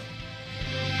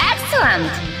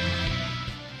 Excellent!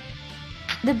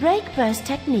 The break burst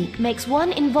technique makes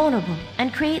one invulnerable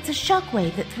and creates a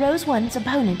shockwave that throws one's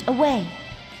opponent away.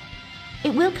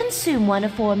 It will consume one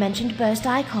aforementioned burst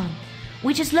icon,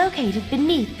 which is located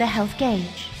beneath the health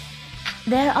gauge.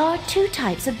 There are 2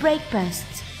 types of break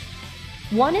bursts.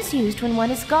 One is used when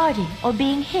one is guarding or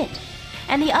being hit,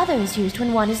 and the other is used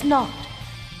when one is not.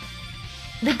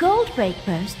 The gold break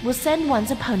burst will send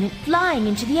one's opponent flying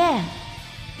into the air.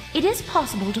 It is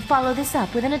possible to follow this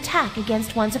up with an attack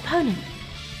against one's opponent.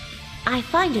 I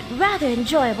find it rather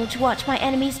enjoyable to watch my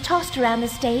enemies tossed around the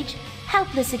stage,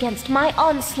 helpless against my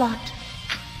onslaught.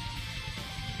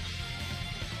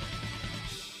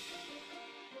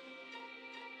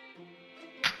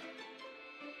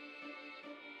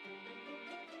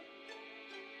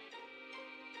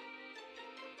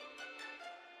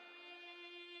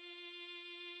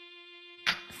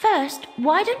 First,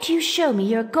 why don't you show me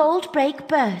your gold break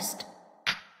burst?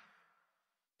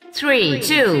 3,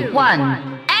 2, 1,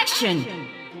 action!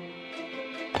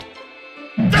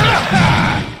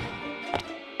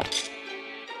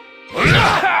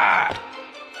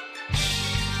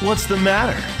 What's the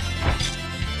matter?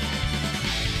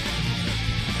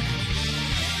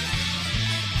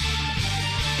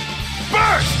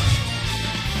 Burst!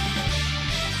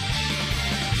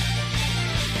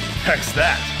 heck's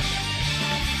that?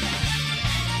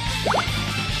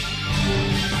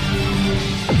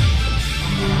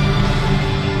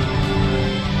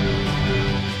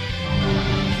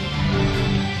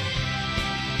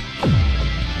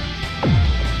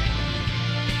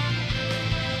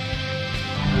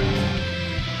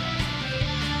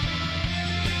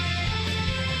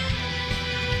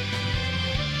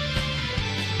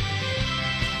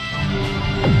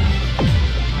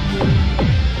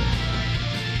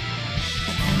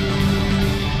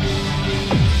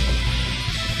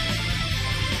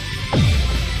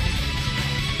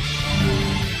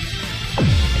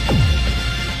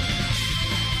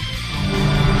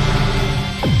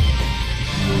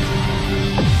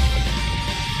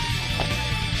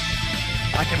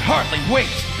 I can hardly wait.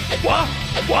 What?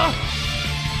 What?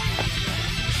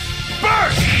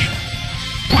 Burst!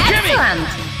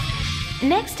 Excellent!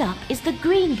 Next up is the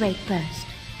green break burst.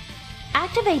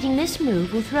 Activating this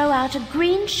move will throw out a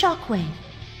green shockwave.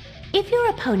 If your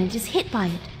opponent is hit by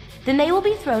it, then they will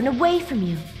be thrown away from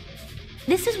you.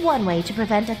 This is one way to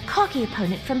prevent a cocky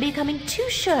opponent from becoming too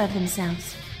sure of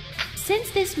themselves.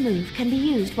 Since this move can be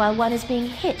used while one is being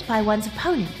hit by one's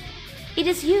opponent, it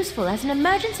is useful as an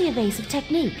emergency evasive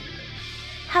technique.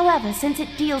 However, since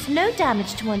it deals no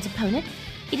damage to one's opponent,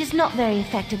 it is not very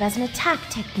effective as an attack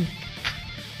technique.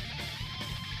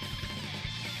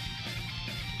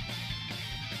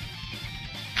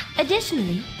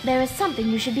 Additionally, there is something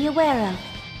you should be aware of,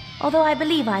 although I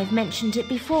believe I have mentioned it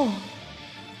before.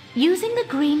 Using the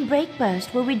green break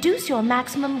burst will reduce your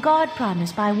maximum guard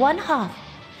primers by 1/2.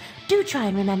 Do try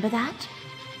and remember that.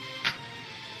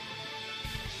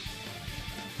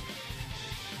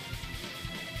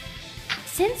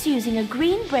 Since using a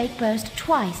green break burst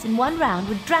twice in one round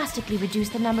would drastically reduce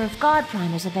the number of guard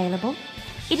primers available,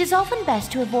 it is often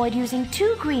best to avoid using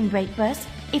 2 green break bursts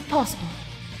if possible.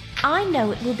 I know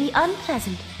it will be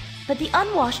unpleasant, but the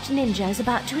unwashed ninja is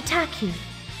about to attack you.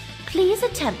 Please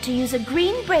attempt to use a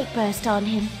green break burst on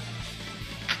him.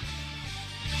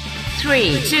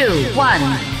 3, 2, 1,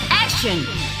 action!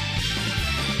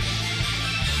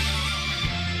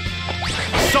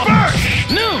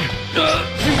 Burst! Noon!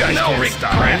 You guys No can't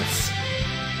stop it. regrets.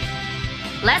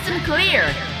 Lesson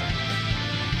clear!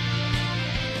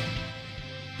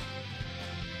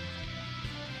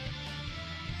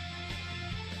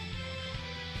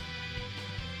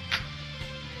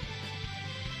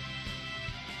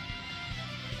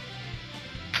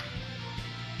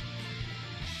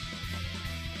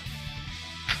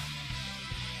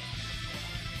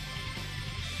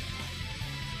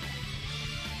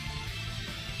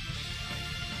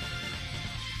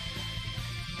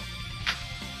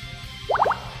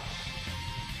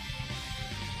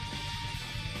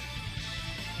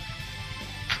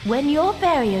 When your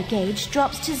barrier gauge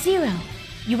drops to 0,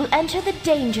 you will enter the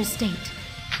danger state.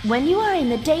 When you are in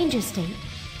the danger state,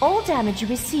 all damage you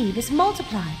receive is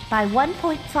multiplied by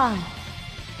 1.5.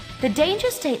 The danger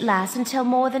state lasts until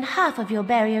more than half of your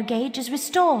barrier gauge is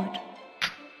restored.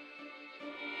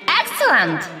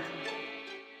 Excellent!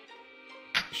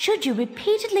 Should you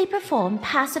repeatedly perform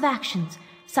passive actions,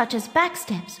 such as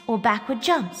backsteps or backward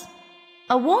jumps,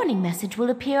 a warning message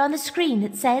will appear on the screen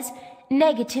that says,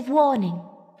 "Negative warning."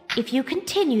 If you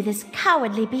continue this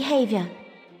cowardly behavior,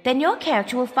 then your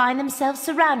character will find themselves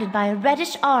surrounded by a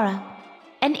reddish aura,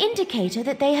 an indicator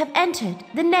that they have entered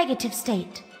the negative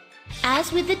state.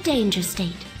 As with the danger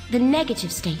state, the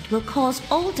negative state will cause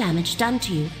all damage done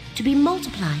to you to be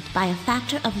multiplied by a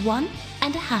factor of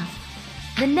 1.5.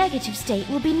 The negative state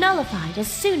will be nullified as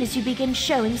soon as you begin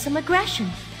showing some aggression,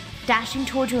 dashing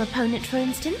toward your opponent, for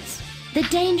instance. The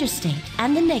danger state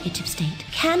and the negative state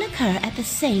can occur at the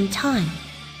same time.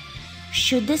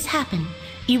 Should this happen,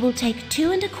 you will take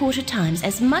 2.25 times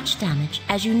as much damage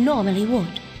as you normally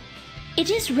would. It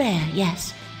is rare,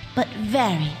 yes, but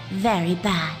very, very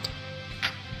bad.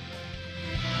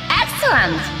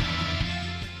 Excellent!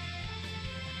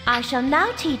 I shall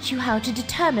now teach you how to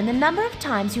determine the number of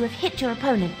times you have hit your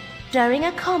opponent during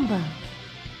a combo.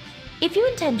 If you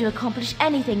intend to accomplish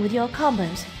anything with your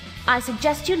combos, I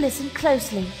suggest you listen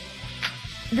closely.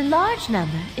 The large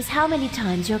number is how many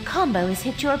times your combo has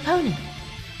hit your opponent.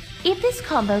 If this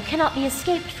combo cannot be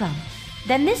escaped from,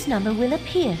 then this number will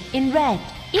appear in red.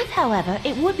 If, however,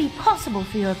 it would be possible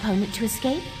for your opponent to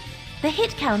escape, the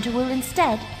hit counter will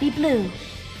instead be blue.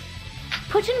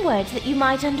 Put in words that you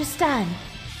might understand.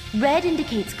 Red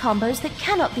indicates combos that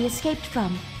cannot be escaped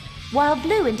from, while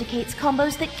blue indicates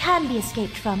combos that can be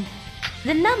escaped from.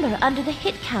 The number under the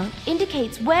hit count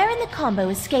indicates where in the combo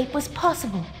escape was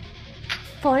possible.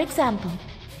 For example,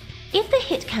 if the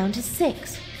hit count is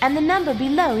 6 and the number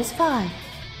below is 5,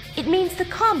 it means the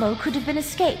combo could have been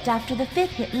escaped after the 5th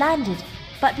hit landed,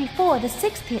 but before the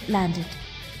 6th hit landed.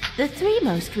 The 3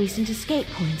 most recent escape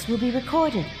points will be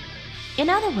recorded. In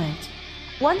other words,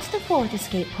 once the 4th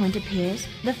escape point appears,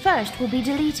 the 1st will be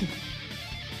deleted.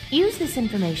 Use this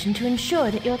information to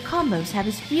ensure that your combos have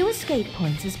as few escape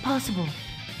points as possible.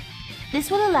 This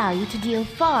will allow you to deal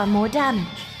far more damage.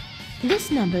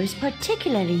 This number is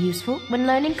particularly useful when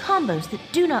learning combos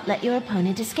that do not let your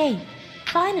opponent escape.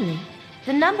 Finally,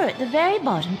 the number at the very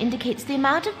bottom indicates the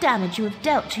amount of damage you have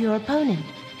dealt to your opponent.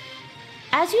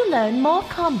 As you learn more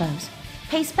combos,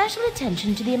 pay special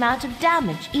attention to the amount of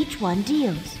damage each one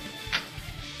deals.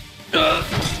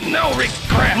 No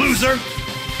regrets! Loser!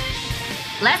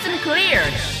 Lesson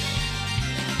cleared.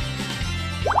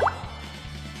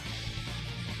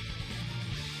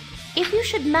 If you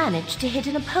should manage to hit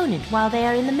an opponent while they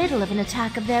are in the middle of an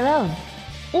attack of their own,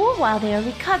 or while they are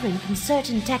recovering from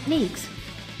certain techniques,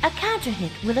 a counter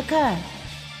hit will occur.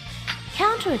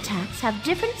 Counterattacks have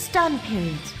different stun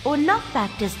periods or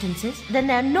knockback distances than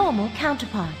their normal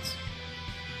counterparts.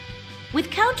 With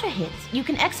counter hits, you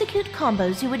can execute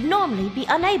combos you would normally be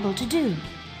unable to do.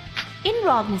 In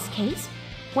Rognar's case,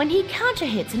 when he counter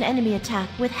hits an enemy attack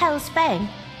with Hell's Fang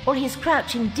or his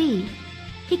crouching D,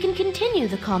 he can continue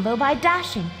the combo by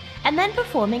dashing and then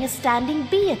performing a standing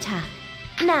B attack.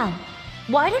 Now,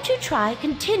 why don't you try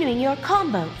continuing your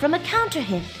combo from a counter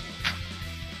hit?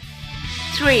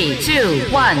 3, 2,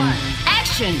 1,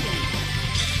 action!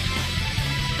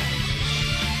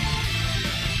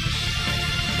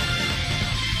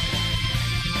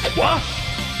 What?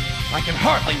 I can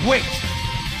hardly wait!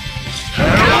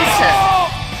 Counter!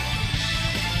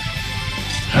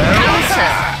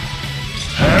 Counter!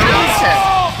 Counter!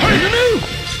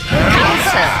 Counter!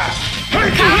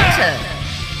 Counter! Counter! Counter! Counter!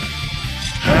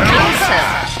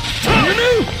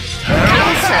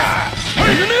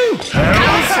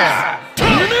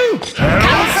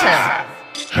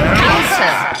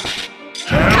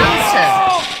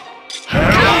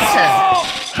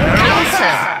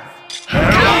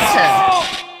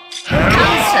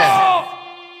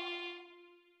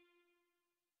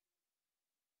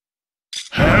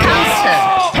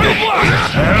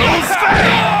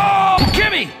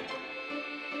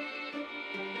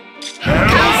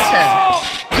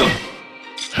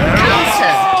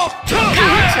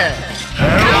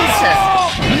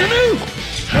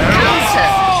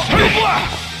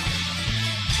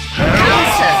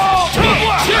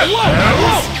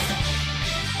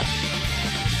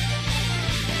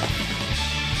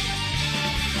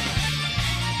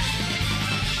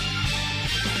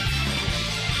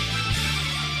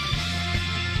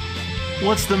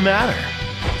 What's the matter?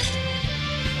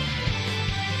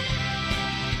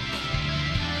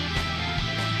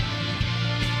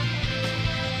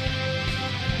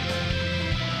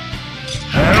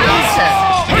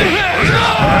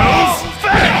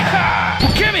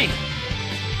 Gimme!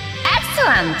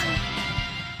 Excellent!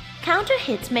 Counter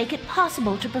hits make it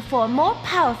possible to perform more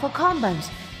powerful combos,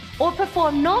 or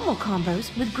perform normal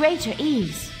combos with greater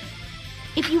ease.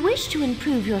 If you wish to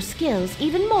improve your skills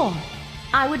even more,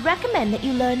 I would recommend that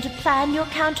you learn to plan your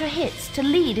counter hits to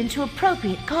lead into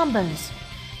appropriate combos.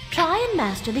 Try and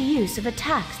master the use of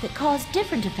attacks that cause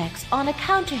different effects on a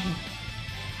counter hit,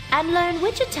 and learn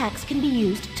which attacks can be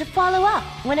used to follow up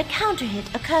when a counter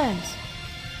hit occurs.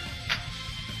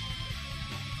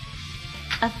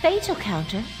 A fatal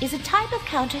counter is a type of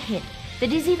counter hit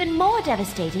that is even more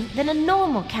devastating than a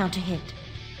normal counter hit.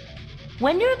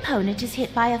 When your opponent is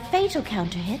hit by a fatal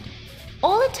counter hit,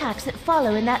 all attacks that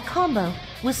follow in that combo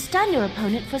will stun your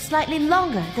opponent for slightly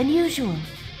longer than usual.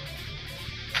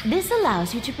 This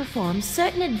allows you to perform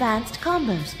certain advanced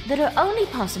combos that are only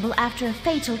possible after a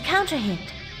fatal counter hit.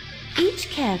 Each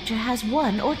character has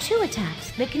 1 or 2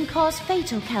 attacks that can cause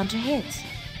fatal counter hits.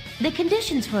 The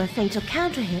conditions for a fatal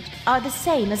counter hit are the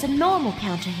same as a normal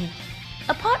counter hit,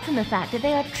 apart from the fact that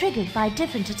they are triggered by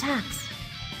different attacks.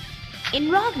 In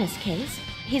Rognar's case,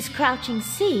 his crouching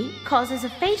C causes a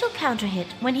fatal counter hit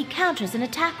when he counters an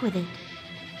attack with it.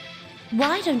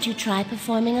 Why don't you try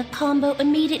performing a combo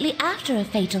immediately after a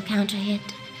fatal counter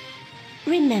hit?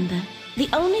 Remember, the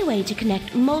only way to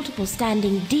connect multiple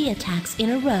standing D attacks in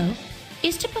a row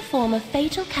is to perform a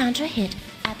fatal counter hit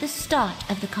at the start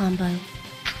of the combo.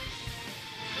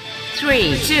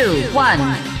 3, 2, 1,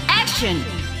 action!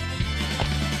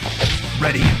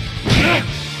 Ready?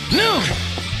 No!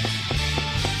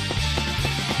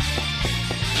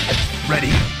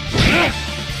 Ready?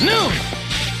 No!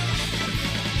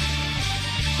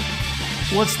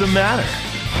 What's the matter?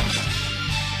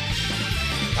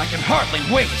 I can hardly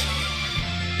wait!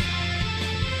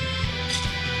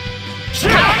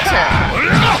 Counter!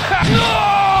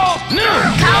 Noon!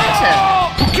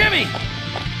 Counter! Gimme!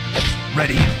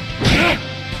 Ready.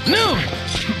 Noon!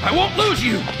 I won't lose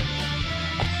you!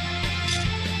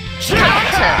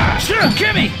 Counter!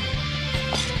 Gimme!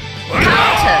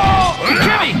 Counter!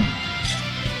 Gimme!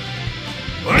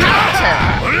 Counter!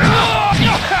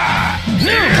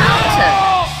 Noon! Counter!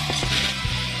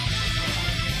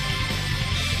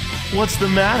 What's the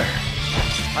matter?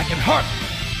 I can harp!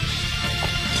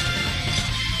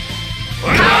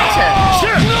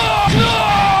 Counter!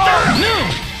 Noon!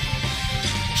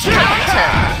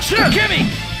 Counter! Gimme!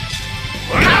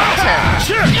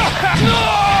 Counter!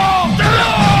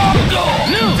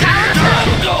 Noon! Counter!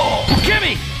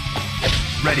 Gimme!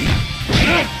 Ready.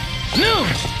 Noon!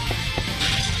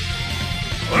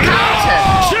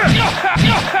 Counter!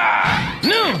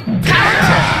 Noon!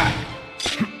 Counter!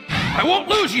 I won't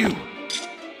lose you!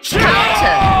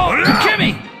 Counter!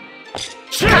 Gimme!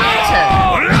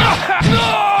 Counter!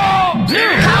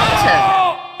 Noon! Counter!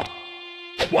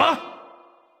 What?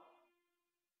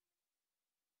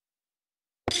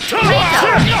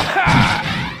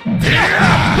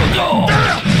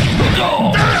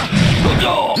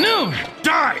 Noon!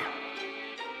 Die!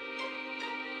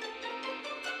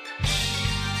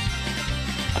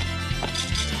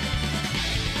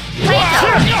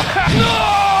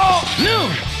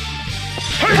 Noon!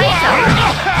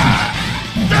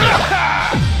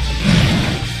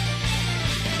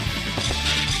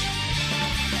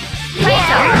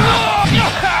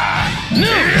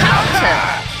 Noon! Counter!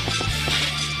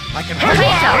 I can hurt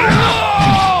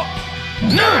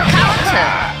Noon!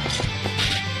 Counter!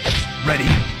 Ready.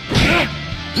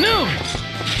 Noon!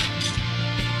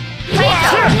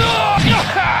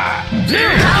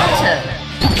 Counter!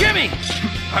 Gimme!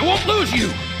 I won't lose you!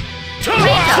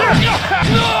 Counter!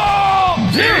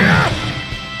 Gimme!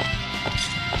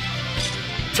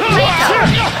 Counter!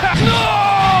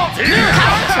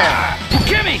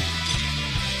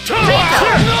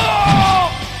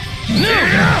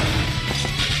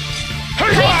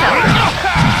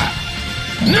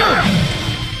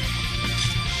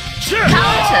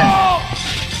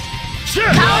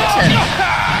 Counter!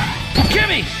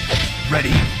 Gimme!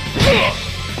 Ready.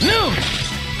 Noon!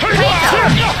 Counter!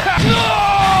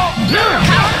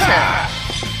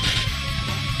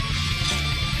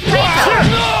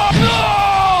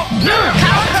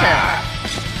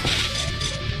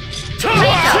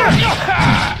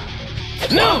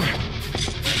 Noon!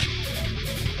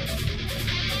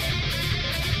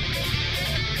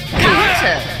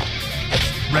 Counter!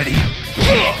 Ready.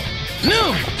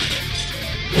 Noon!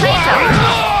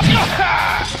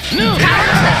 Noon!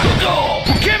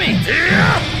 Gimme!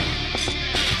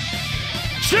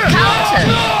 Counter!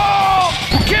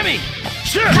 Gimme!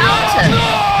 Counter!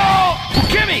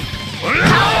 Gimme!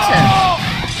 Counter!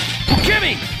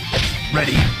 Gimme!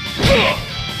 Ready.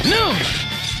 Noon!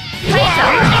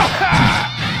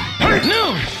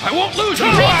 Noon! I won't lose you!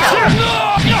 Noon! Counter!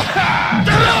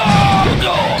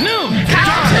 Noon! Counter!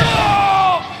 Noon! Counter!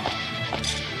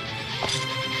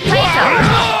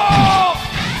 Noon!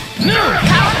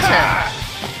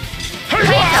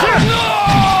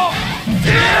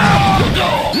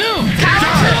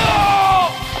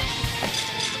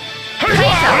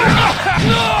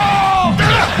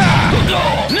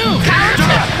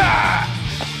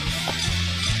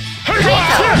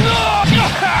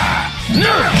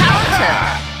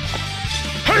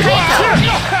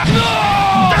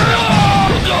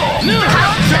 Noon!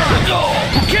 Counter! Noon!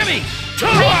 Gimme!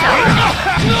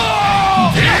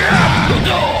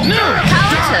 Noon!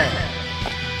 Counter!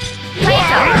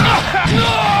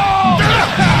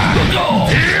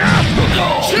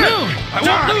 Noon! I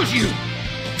won't lose you!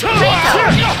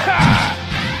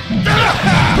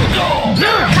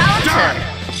 Noon! Counter!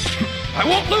 I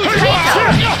won't lose you!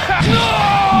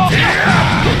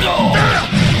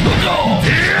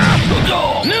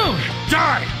 Noon!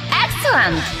 Die!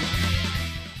 Excellent!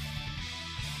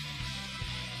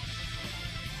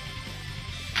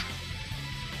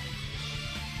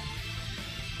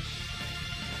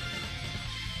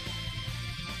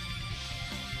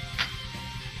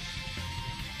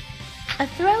 A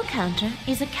throw counter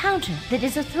is a counter that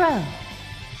is a throw.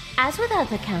 As with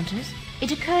other counters,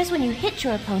 it occurs when you hit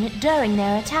your opponent during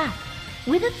their attack.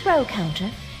 With a throw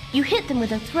counter, you hit them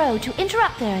with a throw to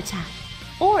interrupt their attack,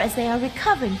 or as they are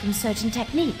recovering from certain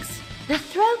techniques. The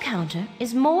throw counter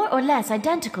is more or less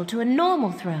identical to a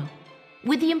normal throw,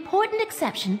 with the important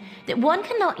exception that one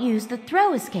cannot use the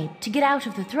throw escape to get out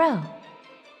of the throw.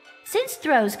 Since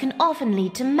throws can often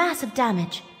lead to massive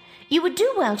damage, you would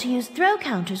do well to use throw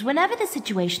counters whenever the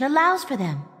situation allows for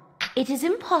them. It is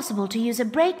impossible to use a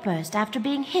break burst after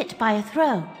being hit by a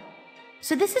throw.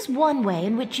 So this is one way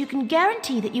in which you can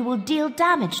guarantee that you will deal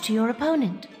damage to your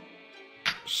opponent.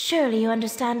 Surely you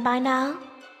understand by now?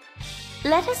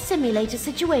 Let us simulate a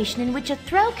situation in which a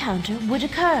throw counter would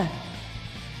occur.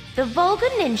 The vulgar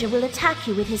ninja will attack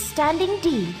you with his standing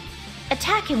D.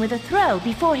 Attack him with a throw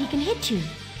before he can hit you.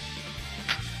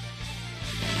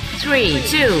 3,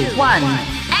 2, 1,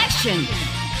 action!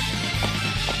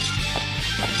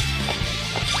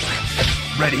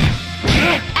 Ready.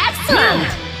 Excellent!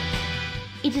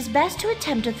 It is best to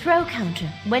attempt a throw counter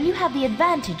when you have the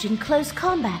advantage in close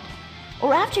combat,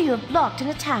 or after you have blocked an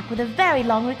attack with a very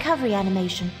long recovery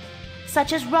animation,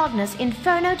 such as Ragnar's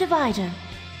Inferno Divider.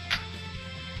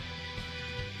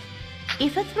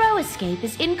 If a throw escape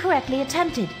is incorrectly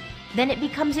attempted, then it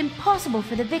becomes impossible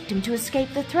for the victim to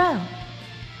escape the throw.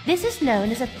 This is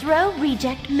known as a throw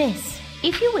reject miss.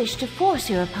 If you wish to force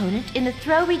your opponent in the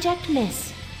throw reject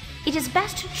miss, it is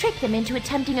best to trick them into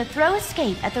attempting a throw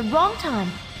escape at the wrong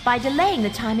time by delaying the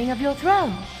timing of your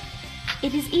throw.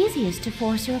 It is easiest to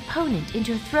force your opponent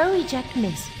into a throw reject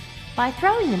miss by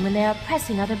throwing them when they are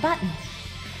pressing other buttons,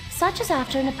 such as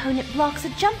after an opponent blocks a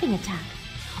jumping attack,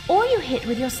 or you hit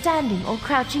with your standing or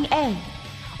crouching A,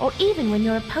 or even when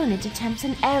your opponent attempts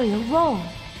an aerial roll.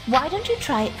 Why don't you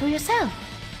try it for yourself?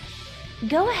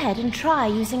 Go ahead and try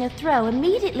using a throw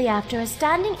immediately after a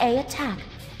standing A attack.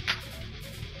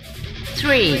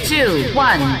 3, 2,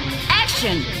 1,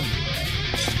 action!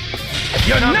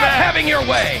 You're not having your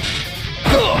way!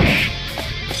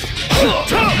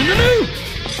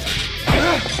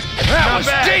 That was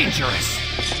dangerous!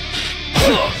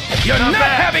 You're not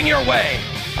having your way!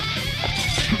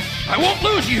 I won't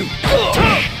lose you!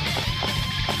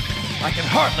 I can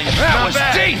hardly... That was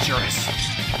dangerous!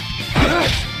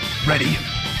 Ready.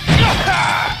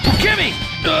 Gimme!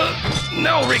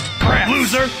 No regrets!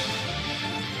 Loser.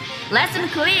 Lesson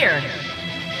cleared!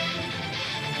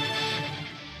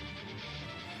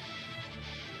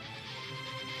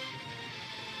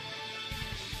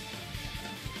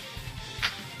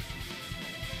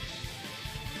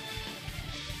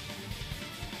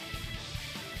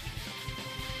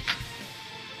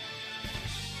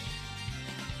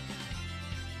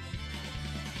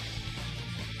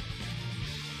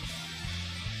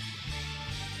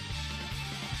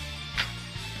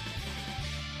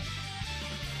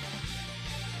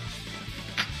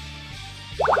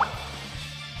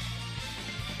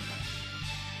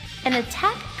 An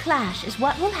attack clash is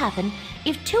what will happen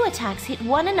if two attacks hit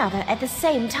one another at the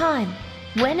same time.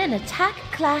 When an attack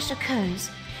clash occurs,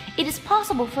 it is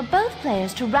possible for both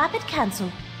players to rapid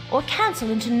cancel or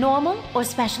cancel into normal or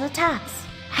special attacks.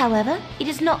 However, it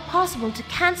is not possible to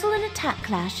cancel an attack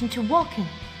clash into walking,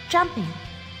 jumping,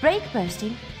 break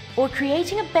bursting, or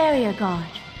creating a barrier guard.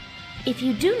 If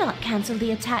you do not cancel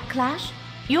the attack clash,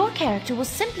 your character will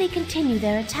simply continue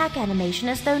their attack animation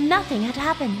as though nothing had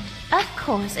happened. Of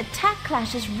course, attack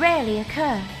clashes rarely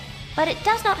occur, but it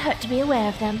does not hurt to be aware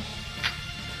of them.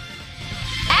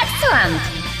 Excellent!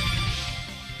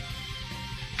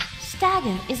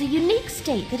 Stagger is a unique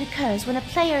state that occurs when a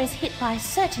player is hit by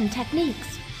certain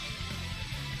techniques.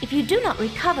 If you do not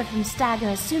recover from stagger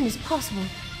as soon as possible,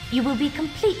 you will be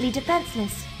completely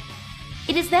defenseless.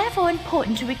 It is therefore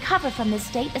important to recover from this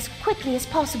state as quickly as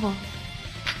possible.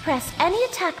 Press any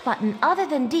attack button other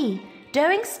than D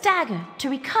during stagger to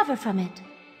recover from it.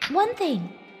 One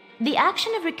thing, the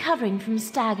action of recovering from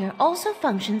stagger also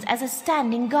functions as a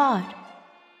standing guard.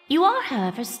 You are,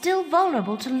 however, still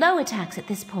vulnerable to low attacks at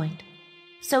this point,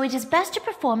 so it is best to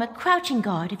perform a crouching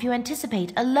guard if you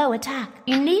anticipate a low attack.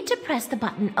 You need to press the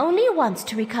button only once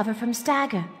to recover from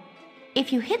stagger.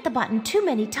 If you hit the button too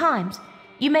many times,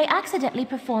 you may accidentally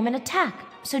perform an attack,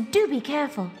 so do be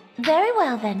careful. Very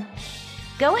well then.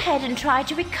 Go ahead and try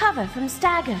to recover from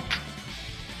stagger.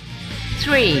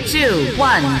 3, 2,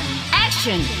 1,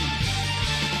 action!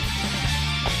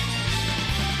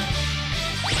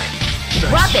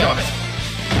 Drop it!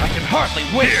 I can hardly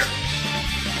wait!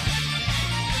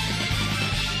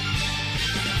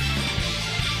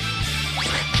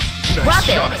 Drop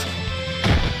it!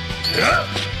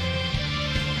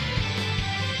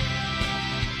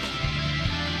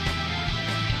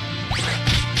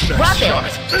 Drop it!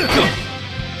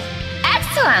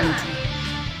 Excellent!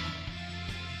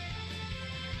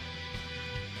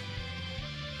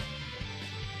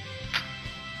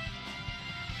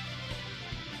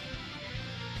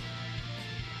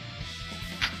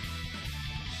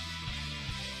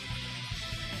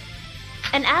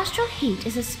 An Astral Heat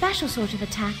is a special sort of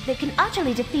attack that can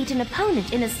utterly defeat an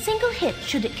opponent in a single hit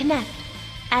should it connect.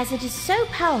 As it is so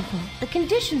powerful, the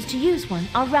conditions to use one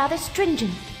are rather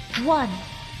stringent. 1.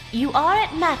 You are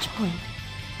at match point.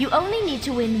 You only need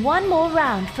to win one more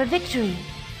round for victory.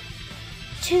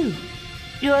 2.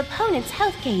 Your opponent's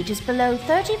health gauge is below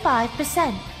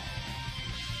 35%.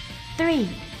 3.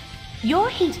 Your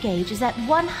heat gauge is at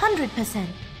 100%.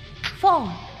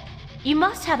 4. You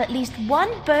must have at least one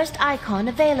burst icon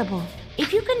available.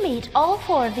 If you can meet all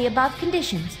 4 of the above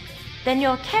conditions, then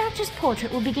your character's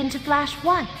portrait will begin to flash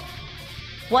white.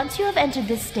 Once you have entered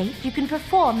this state, you can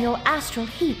perform your Astral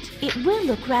Heat. It will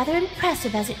look rather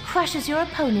impressive as it crushes your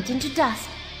opponent into dust.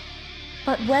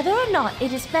 But whether or not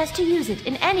it is best to use it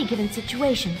in any given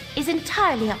situation is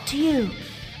entirely up to you.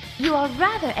 You are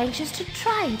rather anxious to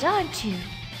try it, aren't you?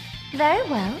 Very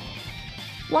well.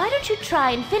 Why don't you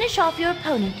try and finish off your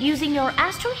opponent using your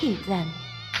Astral Heat then?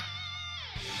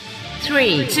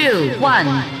 3, 2, 1,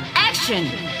 action!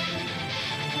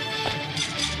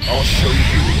 I'll show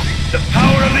you the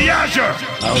power of the Azure!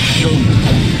 I'll show you.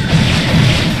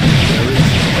 There is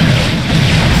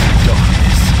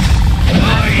darkness.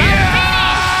 Oh,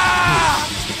 yeah!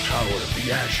 This is the power of the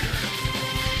Azure.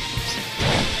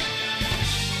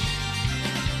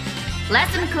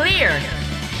 Lesson clear!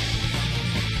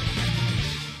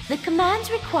 The commands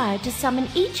required to summon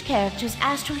each character's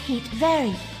Astral Heat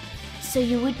vary, so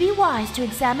you would be wise to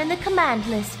examine the command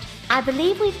list. I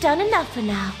believe we've done enough for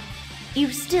now.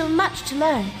 You've still much to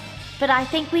learn, but I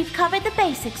think we've covered the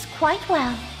basics quite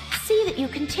well. See that you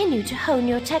continue to hone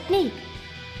your technique.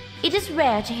 It is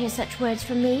rare to hear such words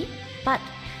from me, but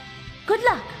good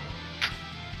luck.